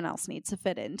everyone else needs to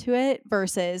fit into it,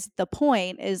 versus the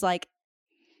point is like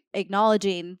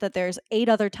acknowledging that there's 8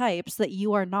 other types that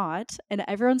you are not, and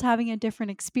everyone's having a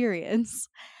different experience,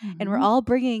 and we're all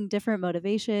bringing different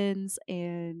motivations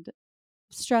and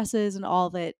stresses and all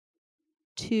of it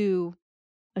to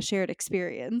a shared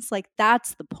experience. Like,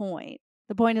 that's the point.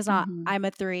 The point is not I'm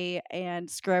a 3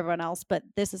 and screw everyone else, but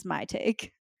this is my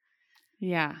take.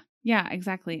 Yeah. Yeah,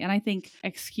 exactly. And I think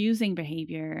excusing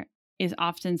behavior is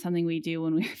often something we do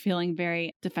when we're feeling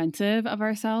very defensive of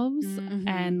ourselves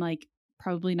and like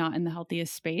probably not in the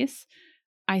healthiest space.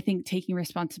 I think taking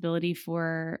responsibility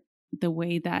for the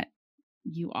way that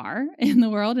you are in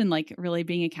the world and like really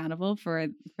being accountable for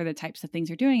the types of things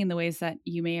you're doing and the ways that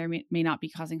you may or may not be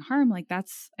causing harm, like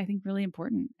that's, I think, really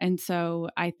important. And so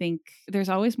I think there's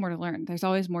always more to learn. There's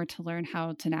always more to learn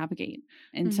how to navigate.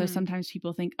 And so sometimes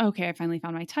people think, okay, I finally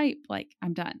found my type, like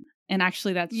I'm done. And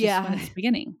actually that's just when it's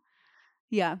beginning.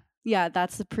 Yeah.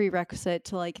 That's the prerequisite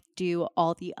to like do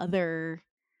all the other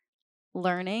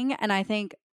learning. And I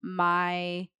think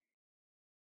my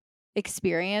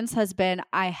experience has been,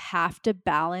 I have to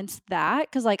balance that,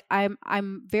 because like I'm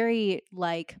very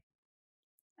like,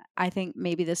 I think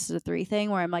maybe this is a 3 thing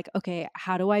where I'm like, okay,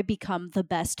 how do I become the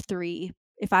best 3?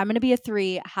 If I'm going to be a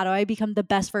 3, how do I become the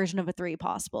best version of a 3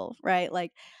 possible, right?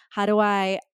 Like, how do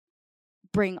I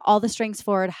bring all the strengths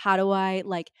forward? How do I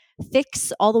like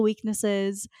fix all the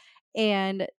weaknesses?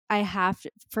 And I have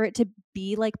to, for it to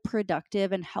be like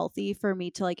productive and healthy for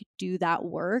me to like do that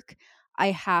work,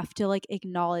 I have to like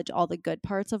acknowledge all the good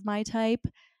parts of my type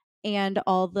and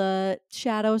all the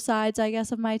shadow sides, I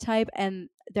guess, of my type. And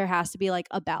there has to be like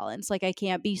a balance. Like, I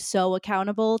can't be so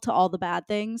accountable to all the bad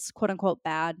things, quote unquote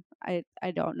bad. I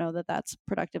don't know that that's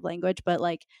productive language, but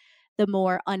like the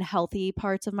more unhealthy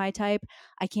parts of my type,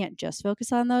 I can't just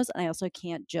focus on those. And I also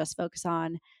can't just focus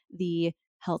on the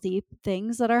healthy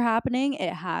things that are happening.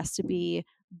 It has to be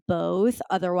both.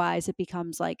 Otherwise, it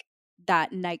becomes like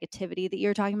that negativity that you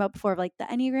were talking about before, of like the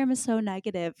Enneagram is so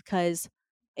negative, because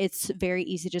it's very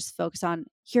easy to just focus on,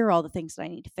 here are all the things that I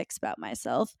need to fix about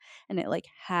myself. And it like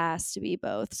has to be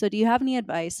both. So do you have any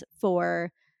advice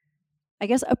for, I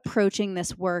guess, approaching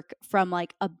this work from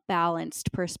like a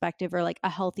balanced perspective, or like a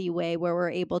healthy way where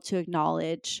we're able to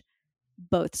acknowledge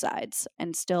both sides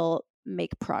and still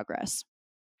make progress?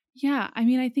 Yeah. I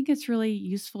mean, I think it's really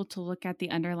useful to look at the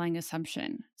underlying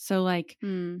assumption. So like,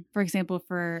 for example,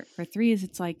 for 3s,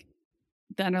 it's like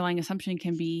the underlying assumption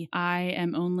can be, I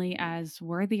am only as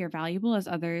worthy or valuable as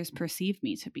others perceive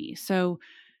me to be. So,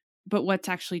 but what's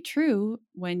actually true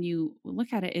when you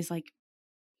look at it is like,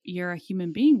 you're a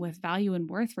human being with value and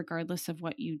worth regardless of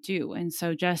what you do. And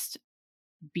so just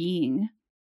being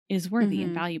is worthy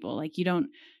and valuable. Like, you don't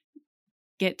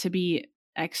get to be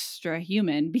extra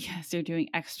human because you're doing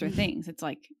extra things. It's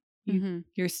like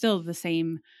you're still the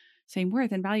same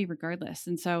worth and value regardless.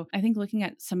 And so I think looking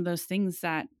at some of those things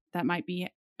that might be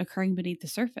occurring beneath the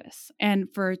surface. And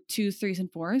for 2s, 3s,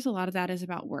 and 4s, a lot of that is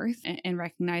about worth and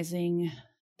recognizing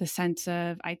the sense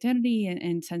of identity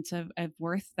and sense of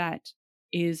worth that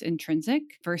is intrinsic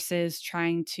versus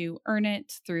trying to earn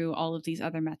it through all of these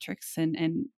other metrics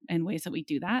and ways that we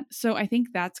do that. So I think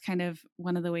that's kind of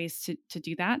one of the ways to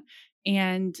do that,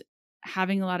 and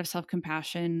having a lot of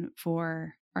self-compassion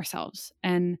for ourselves.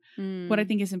 And what I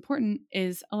think is important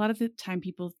is, a lot of the time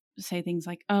people say things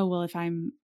like, oh, well, if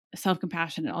I'm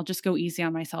self-compassionate, I'll just go easy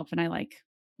on myself and I like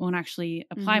won't actually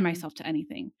apply myself to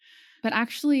anything. But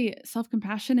actually,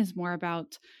 self-compassion is more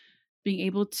about being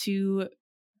able to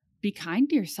be kind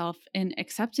to yourself and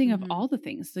accepting of all the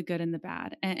things, the good and the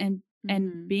bad, and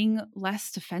being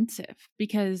less defensive.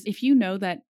 Because if you know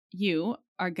that you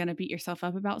are going to beat yourself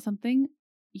up about something,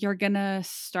 you're going to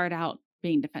start out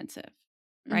being defensive,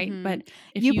 right? But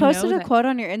if you posted know a quote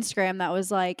on your Instagram that was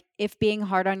like, if being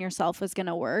hard on yourself was going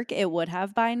to work, it would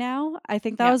have by now. I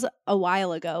think that was a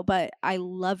while ago, but I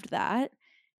loved that.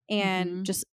 And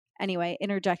just anyway,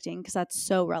 interjecting, because that's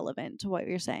so relevant to what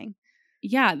you're saying.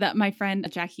 Yeah, that my friend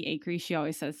Jackie Acree, she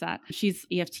always says that. She's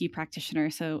EFT practitioner,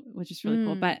 so which is really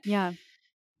cool. But yeah.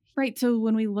 Right. So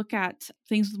when we look at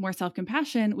things with more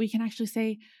self-compassion, we can actually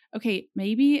say, okay,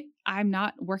 maybe I'm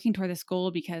not working toward this goal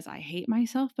because I hate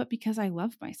myself, but because I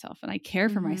love myself and I care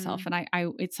for myself. And I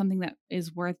it's something that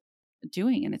is worth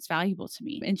doing and it's valuable to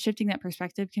me. And shifting that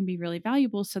perspective can be really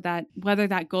valuable so that whether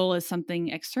that goal is something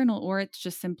external or it's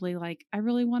just simply like, I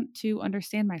really want to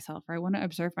understand myself or I want to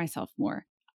observe myself more.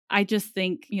 I just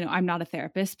think, I'm not a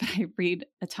therapist, but I read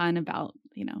a ton about,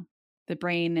 the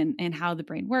brain and how the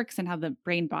brain works and how the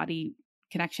brain body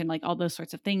connection, like all those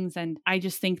sorts of things. And I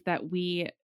just think that we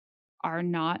are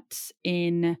not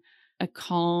in a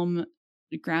calm,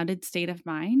 grounded state of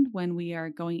mind when we are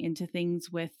going into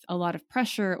things with a lot of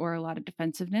pressure or a lot of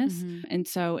defensiveness. And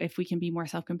so if we can be more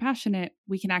self-compassionate,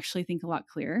 we can actually think a lot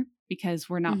clearer because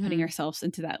we're not putting ourselves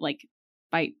into that like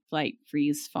fight, flight,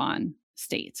 freeze, fawn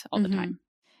state all the time.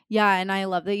 Yeah. And I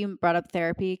love that you brought up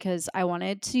therapy because I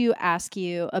wanted to ask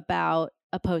you about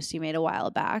a post you made a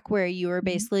while back where you were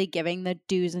basically giving the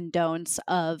do's and don'ts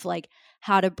of like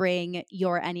how to bring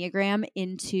your Enneagram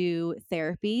into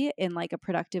therapy in like a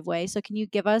productive way. So can you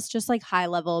give us just like high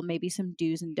level, maybe some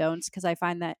do's and don'ts? Because I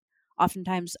find that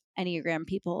oftentimes Enneagram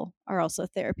people are also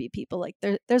therapy people. Like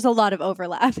there's a lot of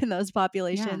overlap in those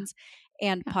populations,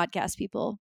 and podcast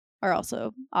people are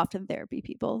also often therapy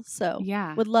people. So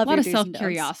would love a lot your of do's and don'ts.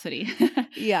 self-curiosity.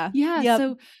 Yeah.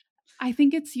 So I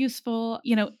think it's useful,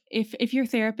 if your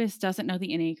therapist doesn't know the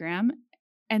Enneagram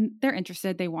and they're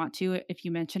interested, they want to, if you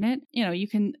mention it, you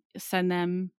can send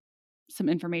them some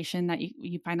information that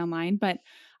you find online. But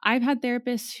I've had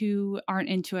therapists who aren't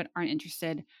into it, aren't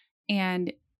interested.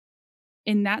 And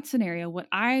in that scenario, what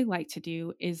I like to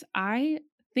do is I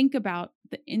think about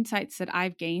the insights that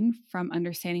I've gained from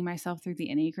understanding myself through the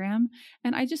Enneagram.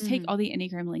 And I just take all the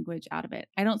Enneagram language out of it.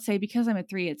 I don't say because I'm a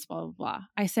 3, it's blah, blah, blah.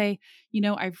 I say,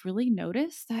 I've really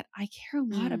noticed that I care a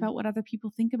lot about what other people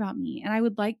think about me. And I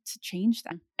would like to change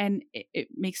that. And it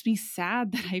makes me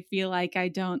sad that I feel like I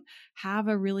don't have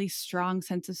a really strong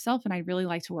sense of self. And I'd really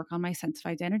like to work on my sense of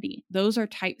identity. Those are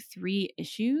type 3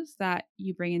 issues that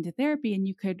you bring into therapy, and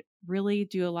you could really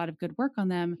do a lot of good work on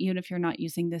them, even if you're not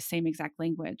using the same exact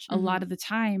language. A lot of the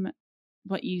time,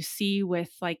 what you see with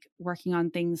like working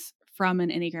on things from an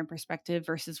Enneagram perspective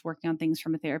versus working on things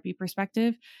from a therapy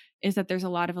perspective is that there's a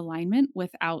lot of alignment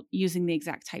without using the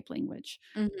exact type language.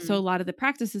 So a lot of the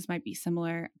practices might be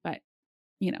similar, but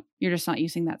you're just not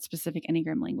using that specific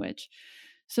Enneagram language.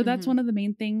 So that's one of the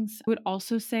main things. I would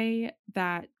also say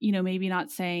that, maybe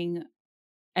not saying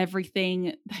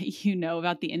everything that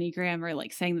about the Enneagram or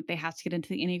like saying that they have to get into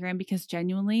the Enneagram, because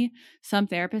genuinely some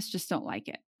therapists just don't like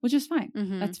it, which is fine.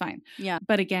 That's fine. Yeah.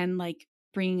 But again, like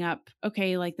bringing up,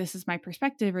 okay, like this is my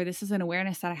perspective or this is an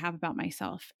awareness that I have about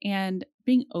myself, and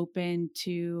being open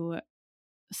to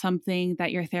something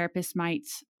that your therapist might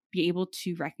be able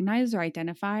to recognize or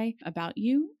identify about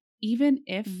you, even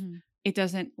if it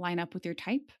doesn't line up with your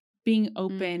type, being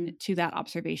open to that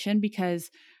observation, because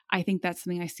I think that's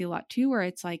something I see a lot too, where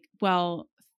it's like, well,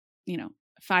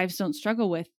 5s don't struggle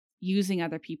with using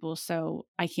other people, so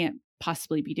I can't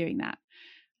possibly be doing that.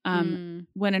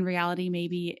 When in reality,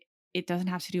 maybe it doesn't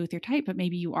have to do with your type, but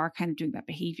maybe you are kind of doing that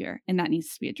behavior and that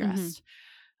needs to be addressed.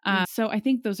 So I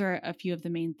think those are a few of the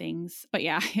main things. But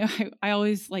yeah, I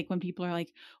always like when people are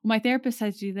like, well, my therapist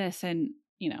says do this and,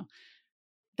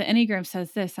 the Enneagram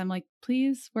says this. I'm like,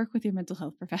 please work with your mental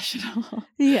health professional.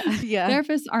 Yeah.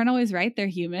 Therapists aren't always right. They're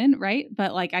human, right?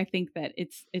 But like, I think that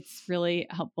it's really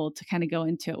helpful to kind of go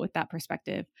into it with that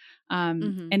perspective.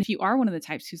 And if you are one of the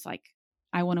types who's like,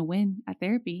 I want to win at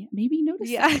therapy, maybe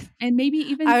notice that. And maybe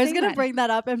even I was going to bring that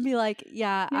up and be like,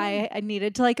 I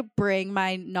needed to like bring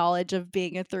my knowledge of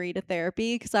being a 3 to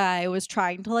therapy, because I was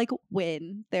trying to like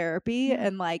win therapy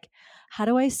and like, how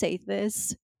do I say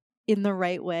this in the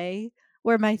right way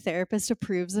where my therapist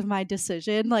approves of my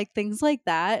decision? Like things like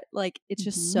that. Like it's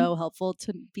just so helpful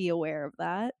to be aware of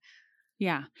that.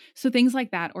 Yeah. So things like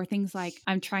that, or things like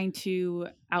I'm trying to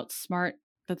outsmart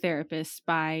the therapist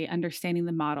by understanding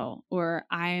the model, or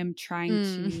I am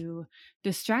trying to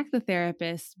distract the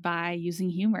therapist by using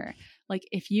humor. Like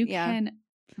if you can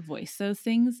voice those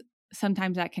things,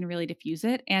 sometimes that can really diffuse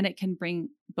it, and it can bring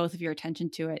both of your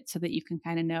attention to it so that you can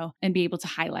kind of know and be able to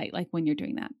highlight like when you're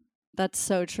doing that. That's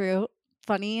so true.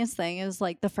 Funniest thing is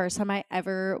like the first time I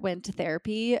ever went to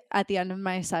therapy, at the end of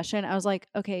my session, I was like,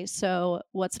 okay, so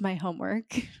what's my homework?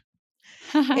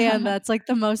 And that's like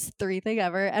the most 3 thing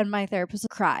ever. And my therapist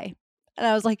would cry. And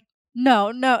I was like,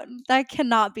 no, that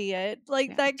cannot be it.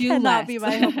 Like that cannot be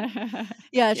my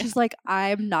homework. She's like,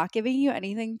 I'm not giving you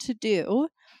anything to do,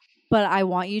 but I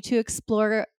want you to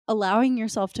explore allowing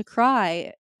yourself to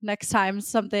cry next time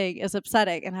something is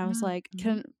upsetting. And I was like,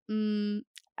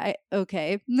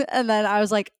 okay. And then I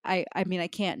was like, I mean, I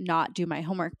can't not do my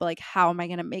homework, but like, how am I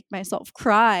going to make myself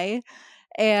cry?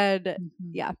 And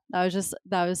yeah, that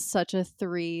was such a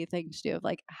 3 thing to do of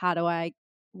like,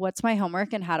 what's my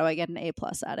homework and how do I get an A+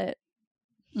 at it?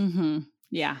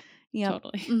 Yeah, Yep.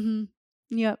 totally.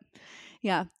 Yep.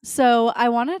 Yeah. So I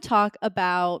want to talk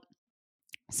about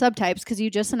subtypes because you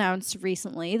just announced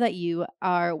recently that you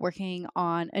are working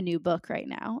on a new book right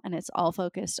now, and it's all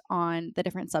focused on the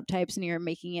different subtypes, and you're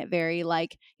making it very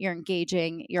like you're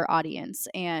engaging your audience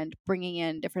and bringing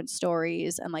in different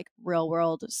stories and like real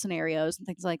world scenarios and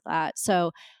things like that.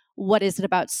 So what is it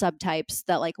about subtypes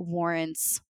that like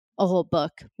warrants a whole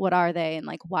book? What are they, and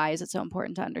like why is it so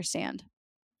important to understand?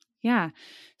 Yeah.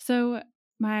 So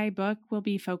my book will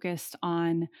be focused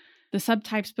on the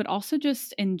subtypes, but also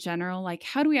just in general, like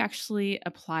how do we actually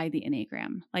apply the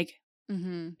Enneagram? Like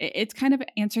it's kind of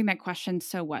answering that question,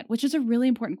 so what? Which is a really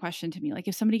important question to me. Like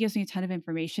if somebody gives me a ton of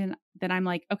information, then I'm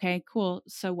like, okay, cool.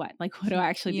 So what? Like what do I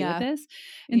actually do with this?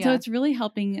 And so it's really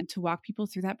helping to walk people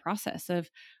through that process of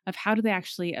how do they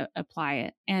actually apply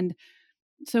it. And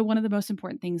so one of the most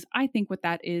important things I think with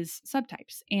that is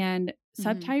subtypes. And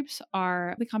subtypes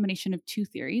are the combination of 2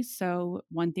 theories. So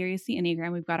one theory is the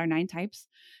Enneagram. We've got our 9 types.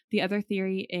 The other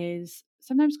theory is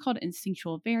sometimes called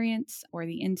instinctual variants or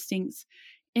the instincts.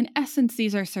 In essence,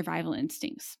 these are survival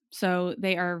instincts. So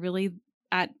they are really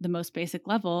at the most basic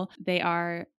level, they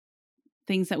are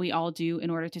things that we all do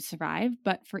in order to survive.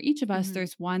 But for each of us,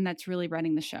 there's one that's really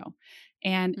running the show.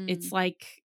 And it's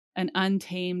like an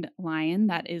untamed lion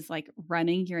that is like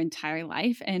running your entire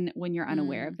life. And when you're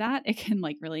unaware of that, it can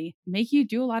like really make you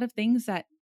do a lot of things that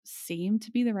seem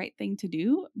to be the right thing to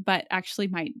do, but actually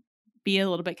might be a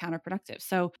little bit counterproductive.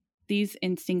 So these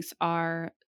instincts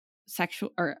are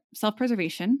sexual or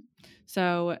self-preservation.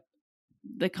 So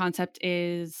the concept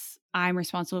is I'm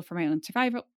responsible for my own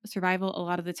survival. A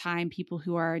lot of the time, people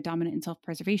who are dominant in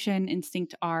self-preservation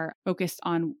instinct are focused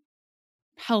on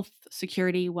health,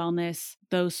 security, wellness,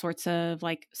 those sorts of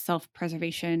like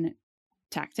self-preservation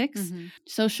tactics.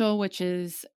 Social, which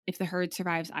is if the herd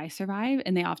survives, I survive.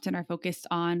 And they often are focused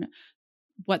on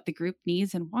what the group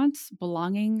needs and wants,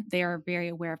 belonging. They are very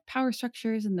aware of power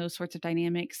structures and those sorts of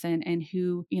dynamics and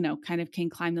who, kind of can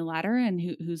climb the ladder and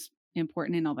who's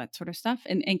important and all that sort of stuff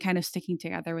and kind of sticking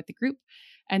together with the group.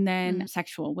 And then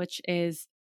sexual, which is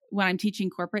when I'm teaching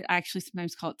corporate, I actually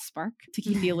sometimes call it spark to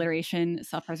keep the alliteration,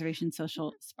 self-preservation,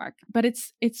 social spark. But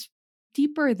it's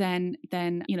deeper than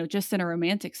just in a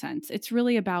romantic sense. It's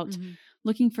really about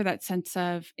looking for that sense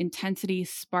of intensity,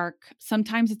 spark.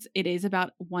 Sometimes it is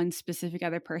about one specific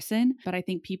other person, but I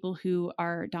think people who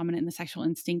are dominant in the sexual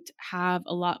instinct have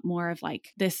a lot more of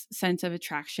like this sense of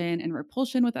attraction and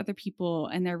repulsion with other people,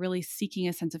 and they're really seeking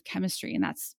a sense of chemistry, and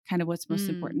that's kind of what's most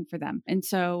important for them. And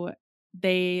so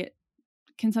they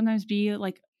can sometimes be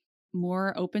like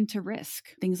more open to risk,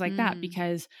 things like that,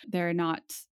 because they're not.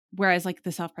 Whereas like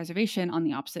the self-preservation on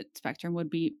the opposite spectrum would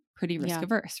be pretty risk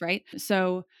averse, right?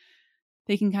 So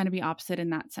they can kind of be opposite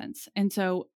in that sense. And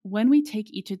so when we take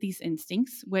each of these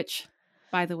instincts, which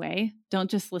by the way,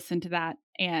 don't just listen to that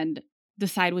and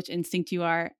decide which instinct you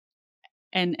are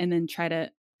and then try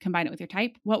to combine it with your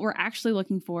type. What we're actually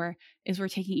looking for is we're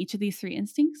taking each of these 3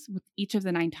 instincts with each of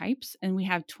the 9 types, and we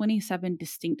have 27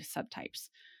 distinct subtypes.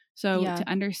 So to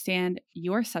understand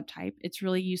your subtype, it's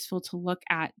really useful to look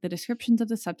at the descriptions of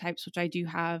the subtypes, which I do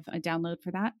have a download for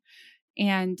that,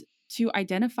 and to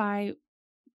identify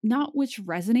not which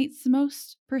resonates the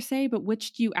most per se, but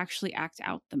which do you actually act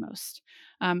out the most.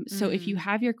 So if you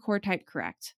have your core type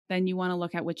correct, then you want to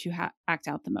look at which you act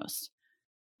out the most.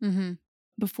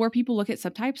 Before people look at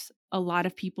subtypes, a lot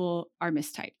of people are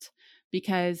mistyped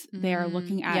because they are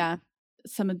looking at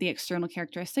some of the external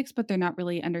characteristics, but they're not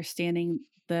really understanding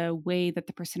the way that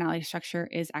the personality structure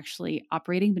is actually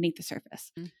operating beneath the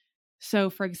surface. So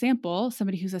for example,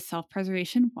 somebody who's a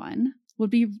self-preservation 1 would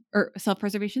be, or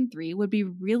self-preservation 3 would be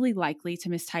really likely to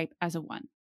mistype as a 1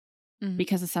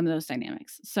 because of some of those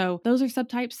dynamics. So those are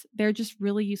subtypes. They're just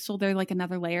really useful. They're like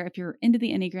another layer. If you're into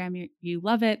the Enneagram, you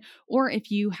love it. Or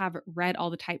if you have read all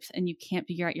the types and you can't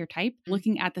figure out your type,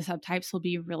 looking at the subtypes will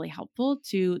be really helpful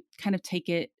to kind of take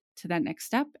it to that next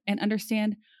step and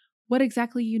understand what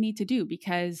exactly you need to do.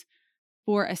 Because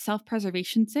for a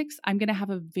self-preservation 6, I'm going to have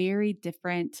a very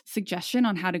different suggestion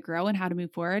on how to grow and how to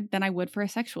move forward than I would for a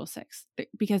sexual 6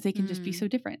 because they can just be so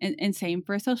different. And same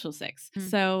for a social 6.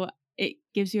 So it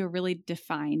gives you a really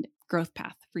defined growth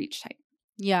path for each type.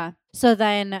 Yeah. So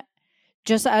then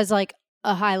just as like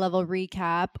a high level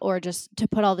recap or just to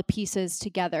put all the pieces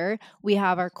together, we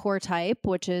have our core type,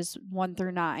 which is 1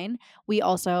 through 9. We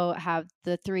also have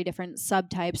the 3 different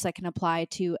subtypes that can apply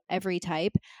to every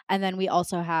type. And then we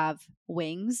also have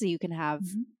wings. You can have,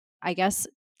 I guess,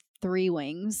 3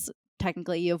 wings.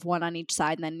 Technically, you have 1 on each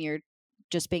side, and then you're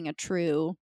just being a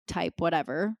true type,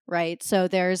 whatever, right? So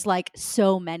there's like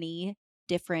so many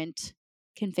different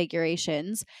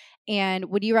configurations. And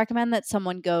would you recommend that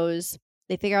someone goes,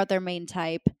 they figure out their main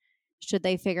type? Should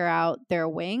they figure out their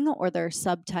wing or their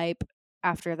subtype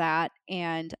after that?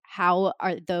 And how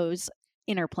are those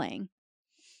interplaying?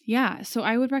 Yeah. So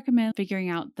I would recommend figuring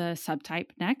out the subtype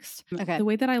next. Okay. The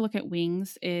way that I look at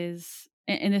wings is,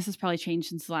 and this has probably changed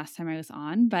since the last time I was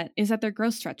on, but is that they're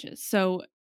growth stretches. So,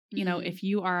 you know, if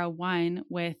you are a 1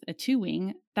 with a 2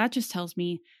 wing, that just tells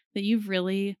me that you've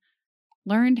really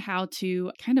learned how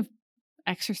to kind of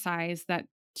exercise that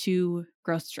 2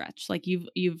 growth stretch. Like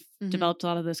you've developed a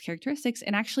lot of those characteristics,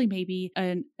 and actually maybe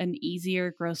an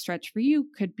easier growth stretch for you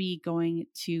could be going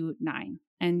to 9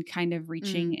 and kind of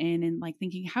reaching in and like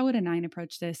thinking, how would a 9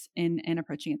 approach this, and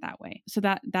approaching it that way. So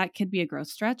that could be a growth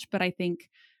stretch. But I think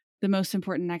the most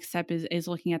important next step is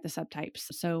looking at the subtypes.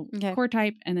 So core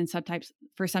type and then subtypes.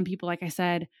 For some people, like I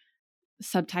said,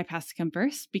 subtype has to come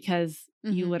first because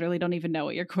you literally don't even know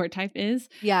what your core type is.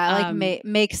 Yeah, like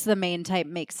makes the main type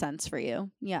make sense for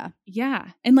you. Yeah. Yeah.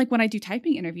 And like when I do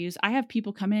typing interviews, I have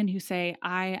people come in who say,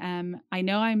 I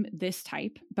know I'm this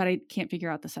type, but I can't figure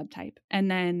out the subtype.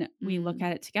 And then we look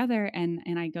at it together and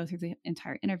I go through the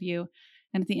entire interview.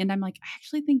 And at the end, I'm like, I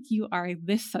actually think you are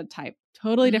this subtype,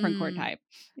 totally different core type.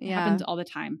 It happens all the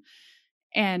time.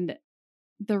 And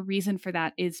the reason for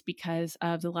that is because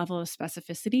of the level of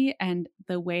specificity and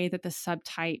the way that the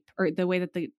subtype, or the way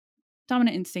that the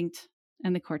dominant instinct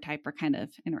and the core type are kind of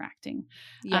interacting.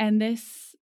 And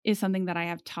this is something that I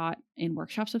have taught in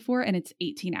workshops before, and it's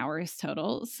 18 hours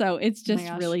total. So it's just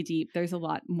really deep. There's a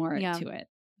lot more to it.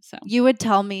 So you would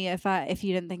tell me if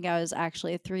you didn't think I was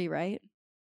actually a 3, right?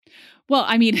 Well,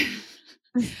 I mean,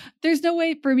 there's no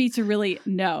way for me to really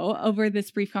know over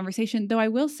this brief conversation, though I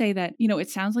will say that, you know, it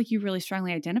sounds like you really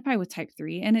strongly identify with type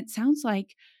 3, and it sounds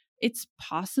like it's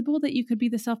possible that you could be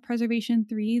the self-preservation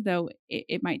 3, though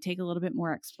it might take a little bit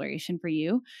more exploration for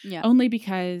you, only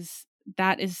because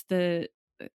that is the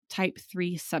type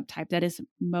 3 subtype that is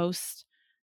most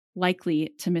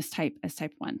likely to mistype as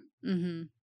type 1.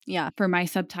 Yeah. For my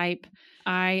subtype,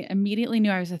 I immediately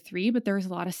knew I was a 3, but there was a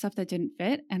lot of stuff that didn't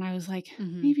fit. And I was like,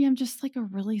 maybe I'm just like a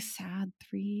really sad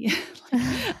 3.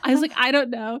 I was like, I don't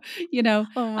know, you know.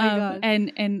 Oh my God.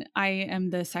 And I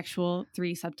am the sexual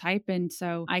 3 subtype. And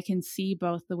so I can see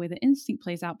both the way the instinct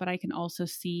plays out, but I can also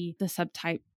see the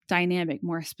subtype dynamic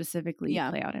more specifically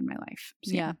play out in my life.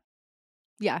 So,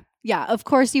 yeah. Of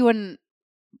course you wouldn't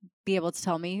be able to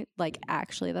tell me like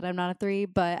actually that I'm not a 3,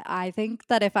 but I think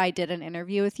that if I did an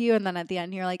interview with you and then at the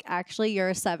end you're like, actually you're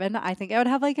a 7, I think I would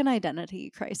have like an identity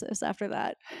crisis after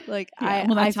that. Like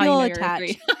I feel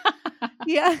attached.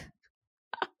 Yeah.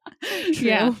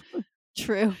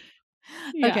 True.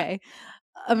 Okay.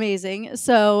 Amazing.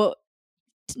 So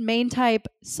main type,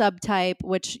 subtype,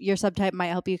 which your subtype might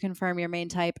help you confirm your main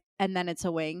type, and then it's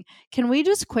a wing. Can we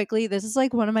just quickly, this is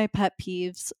like one of my pet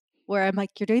peeves where I'm like,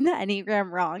 you're doing the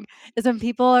Enneagram wrong, is when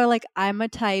people are like, I'm a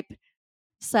type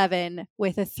 7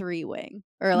 with a 3 wing,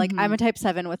 or like I'm a type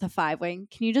 7 with a 5 wing.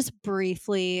 Can you just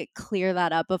briefly clear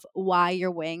that up of why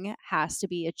your wing has to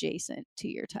be adjacent to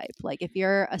your type? Like if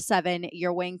you're a 7,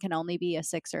 your wing can only be a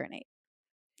 6 or an 8.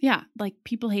 Yeah, like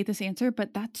people hate this answer,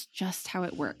 but that's just how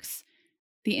it works.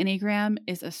 The Enneagram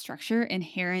is a structure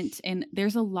inherent, and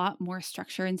there's a lot more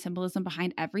structure and symbolism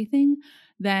behind everything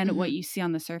than what you see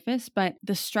on the surface. But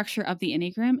the structure of the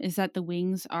Enneagram is that the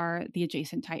wings are the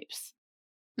adjacent types.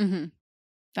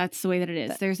 That's the way that it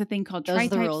is. There's a thing called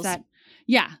tri-types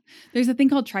there's a thing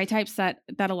called tri-types that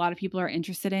a lot of people are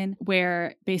interested in,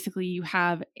 where basically you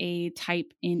have a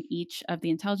type in each of the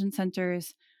intelligence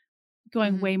centers.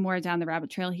 Going way more down the rabbit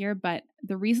trail here, but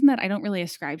the reason that I don't really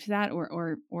ascribe to that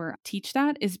or teach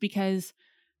that is because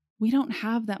we don't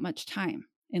have that much time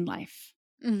in life.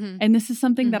 And this is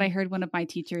something that I heard one of my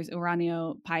teachers,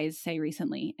 Uranio Pais, say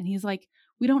recently. And he's like,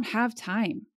 we don't have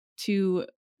time to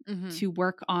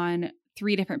work on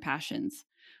 3 different passions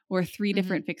or 3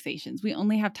 different fixations. We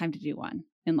only have time to do one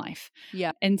in life.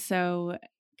 Yeah. And so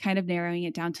kind of narrowing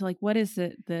it down to like, what is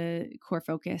the core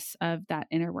focus of that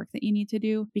inner work that you need to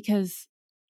do? Because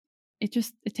it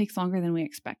takes longer than we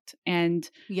expect. And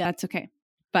that's okay.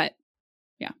 But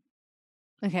yeah.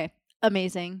 Okay.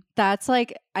 Amazing. That's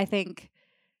like, I think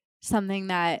something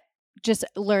that just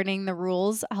learning the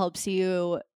rules helps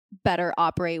you better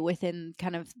operate within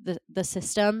kind of the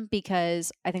system,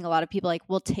 because I think a lot of people like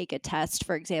will take a test,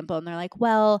 for example, and they're like,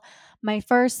 well, my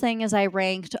first thing is I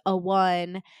ranked a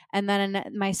 1 and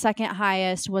then my second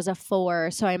highest was a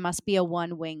 4, so I must be a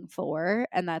 1 wing 4,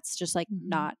 and that's just like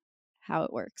not how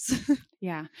it works.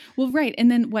 Yeah. Well, right. And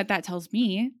then what that tells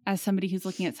me as somebody who's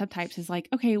looking at subtypes is like,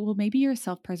 okay, well, maybe you're a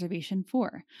self-preservation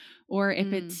 4. Or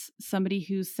if it's somebody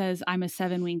who says I'm a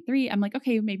 7 wing 3, I'm like,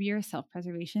 okay, maybe you're a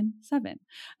self-preservation 7.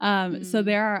 So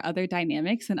there are other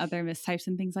dynamics and other mistypes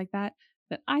and things like that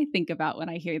I think about when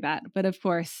I hear that. But of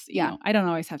course, you know, I don't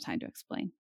always have time to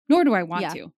explain, nor do I want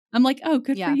to. I'm like, oh,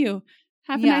 good for you.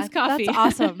 Have a nice coffee. That's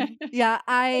awesome.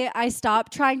 I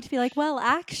stopped trying to be like, well,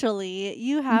 actually,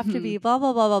 you have to be blah,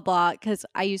 blah, blah, blah, blah. Because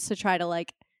I used to try to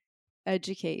like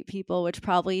educate people, which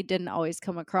probably didn't always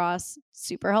come across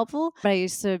super helpful. But I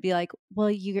used to be like, well,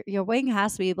 your wing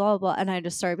has to be blah, blah, blah. And I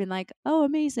just started being like, oh,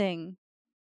 amazing.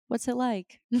 What's it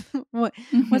like? What's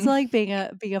it like being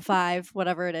a 5,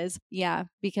 whatever it is? Yeah,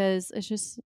 because it's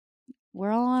just,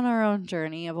 we're all on our own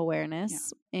journey of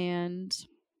awareness. And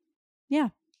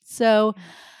so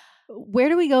where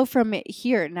do we go from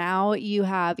here? Now you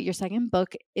have your second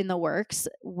book in the works.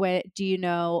 Do you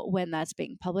know when that's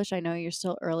being published? I know you're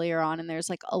still earlier on and there's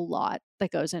like a lot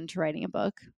that goes into writing a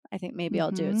book. I think maybe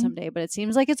I'll do it someday, but it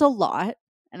seems like it's a lot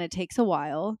and it takes a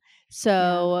while.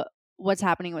 So what's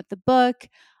happening with the book?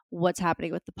 What's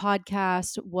happening with the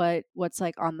podcast? What's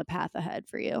like on the path ahead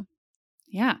for you?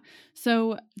 Yeah.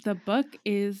 So the book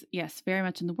is, yes, very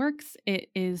much in the works. It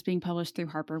is being published through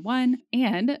Harper One.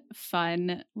 And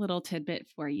fun little tidbit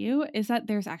for you is that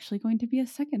there's actually going to be a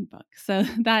second book. So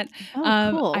that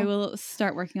cool. I will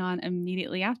start working on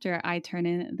immediately after I turn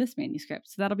in this manuscript.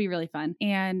 So that'll be really fun.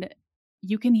 And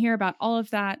you can hear about all of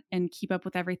that and keep up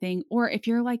with everything. Or if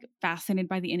you're like fascinated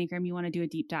by the Enneagram, you want to do a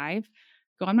deep dive,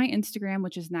 go on my Instagram,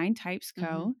 which is 9 Types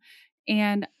Co.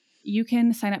 And you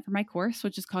can sign up for my course,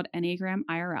 which is called Enneagram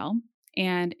IRL,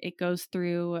 and it goes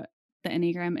through the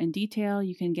Enneagram in detail.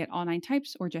 You can get all 9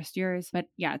 types or just yours, but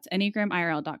yeah, it's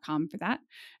enneagramirl.com for that.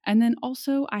 And then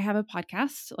also I have a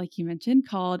podcast, like you mentioned,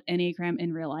 called Enneagram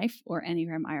in Real Life or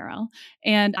Enneagram IRL.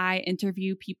 And I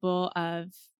interview people of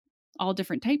all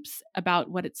different types about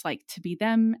what it's like to be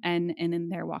them and in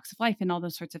their walks of life and all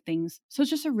those sorts of things. So it's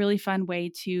just a really fun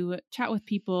way to chat with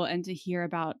people and to hear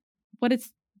about what it's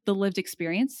the lived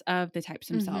experience of the types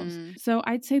themselves. So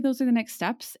I'd say those are the next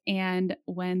steps. And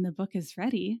when the book is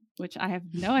ready, which I have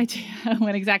no idea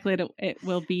when exactly it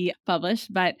will be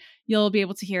published, but you'll be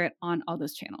able to hear it on all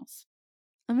those channels.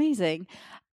 Amazing.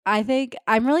 I think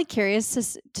I'm really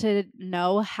curious to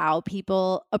know how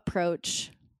people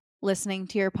approach listening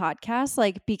to your podcast,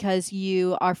 like because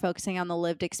you are focusing on the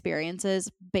lived experiences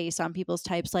based on people's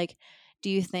types. Like, do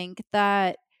you think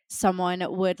that someone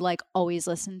would like always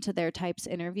listen to their types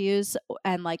interviews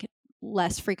and like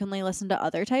less frequently listen to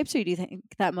other types? Or do you think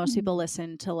that most people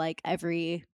listen to like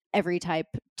every type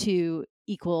to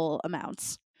equal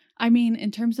amounts? I mean,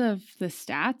 in terms of the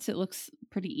stats, it looks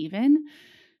pretty even.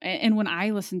 And when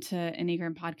I listen to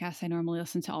Enneagram podcasts, I normally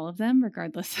listen to all of them,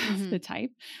 regardless of the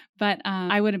type. But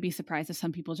I wouldn't be surprised if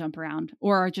some people jump around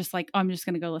or are just like, oh, I'm just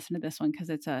going to go listen to this one because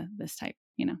it's this type,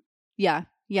 you know? Yeah.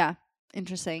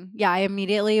 Interesting. Yeah, I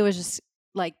immediately was just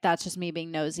like, that's just me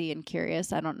being nosy and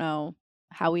curious. I don't know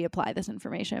how we apply this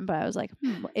information, but I was like,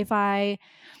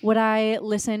 would I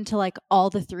listen to like all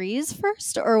the 3s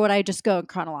first, or would I just go in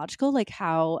chronological? Like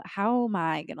how am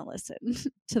I going to listen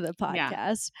to the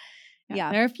podcast?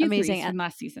 Yeah. There are a few amazing 3s from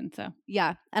last season. So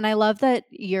yeah. And I love that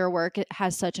your work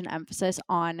has such an emphasis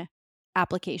on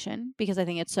application, because I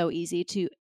think it's so easy to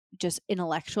just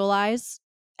intellectualize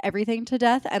everything to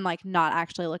death and like not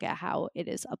actually look at how it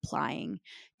is applying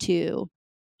to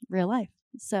real life.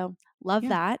 So love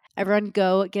that. Everyone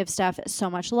go give Steph so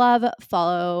much love.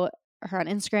 Follow her on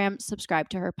Instagram, subscribe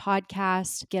to her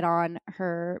podcast, get on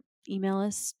her email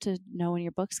list to know when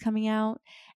your book's coming out.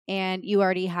 And you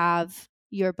already have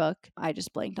your book. I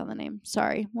just blanked on the name.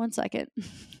 Sorry. 1 second.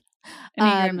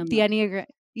 Enneagram the Enneagram.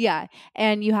 Yeah.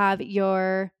 And you have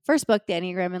your first book, The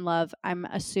Enneagram in Love. I'm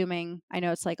assuming, I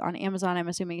know it's like on Amazon. I'm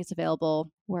assuming it's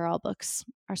available where all books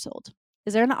are sold.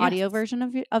 Is there an audio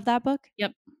version of that book?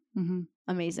 Yep.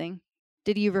 Amazing.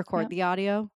 Did you record the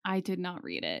audio? I did not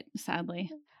read it, sadly.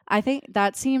 I think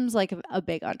that seems like a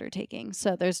big undertaking.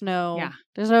 So there's no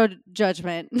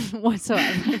judgment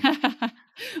whatsoever.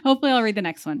 Hopefully I'll read the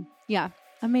next one. Yeah.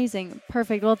 Amazing.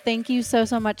 Perfect. Well, thank you so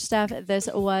much, Steph. This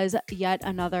was yet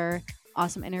another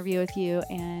awesome interview with you,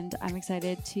 and I'm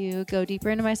excited to go deeper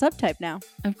into my subtype now.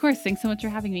 Of course. Thanks so much for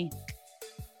having me.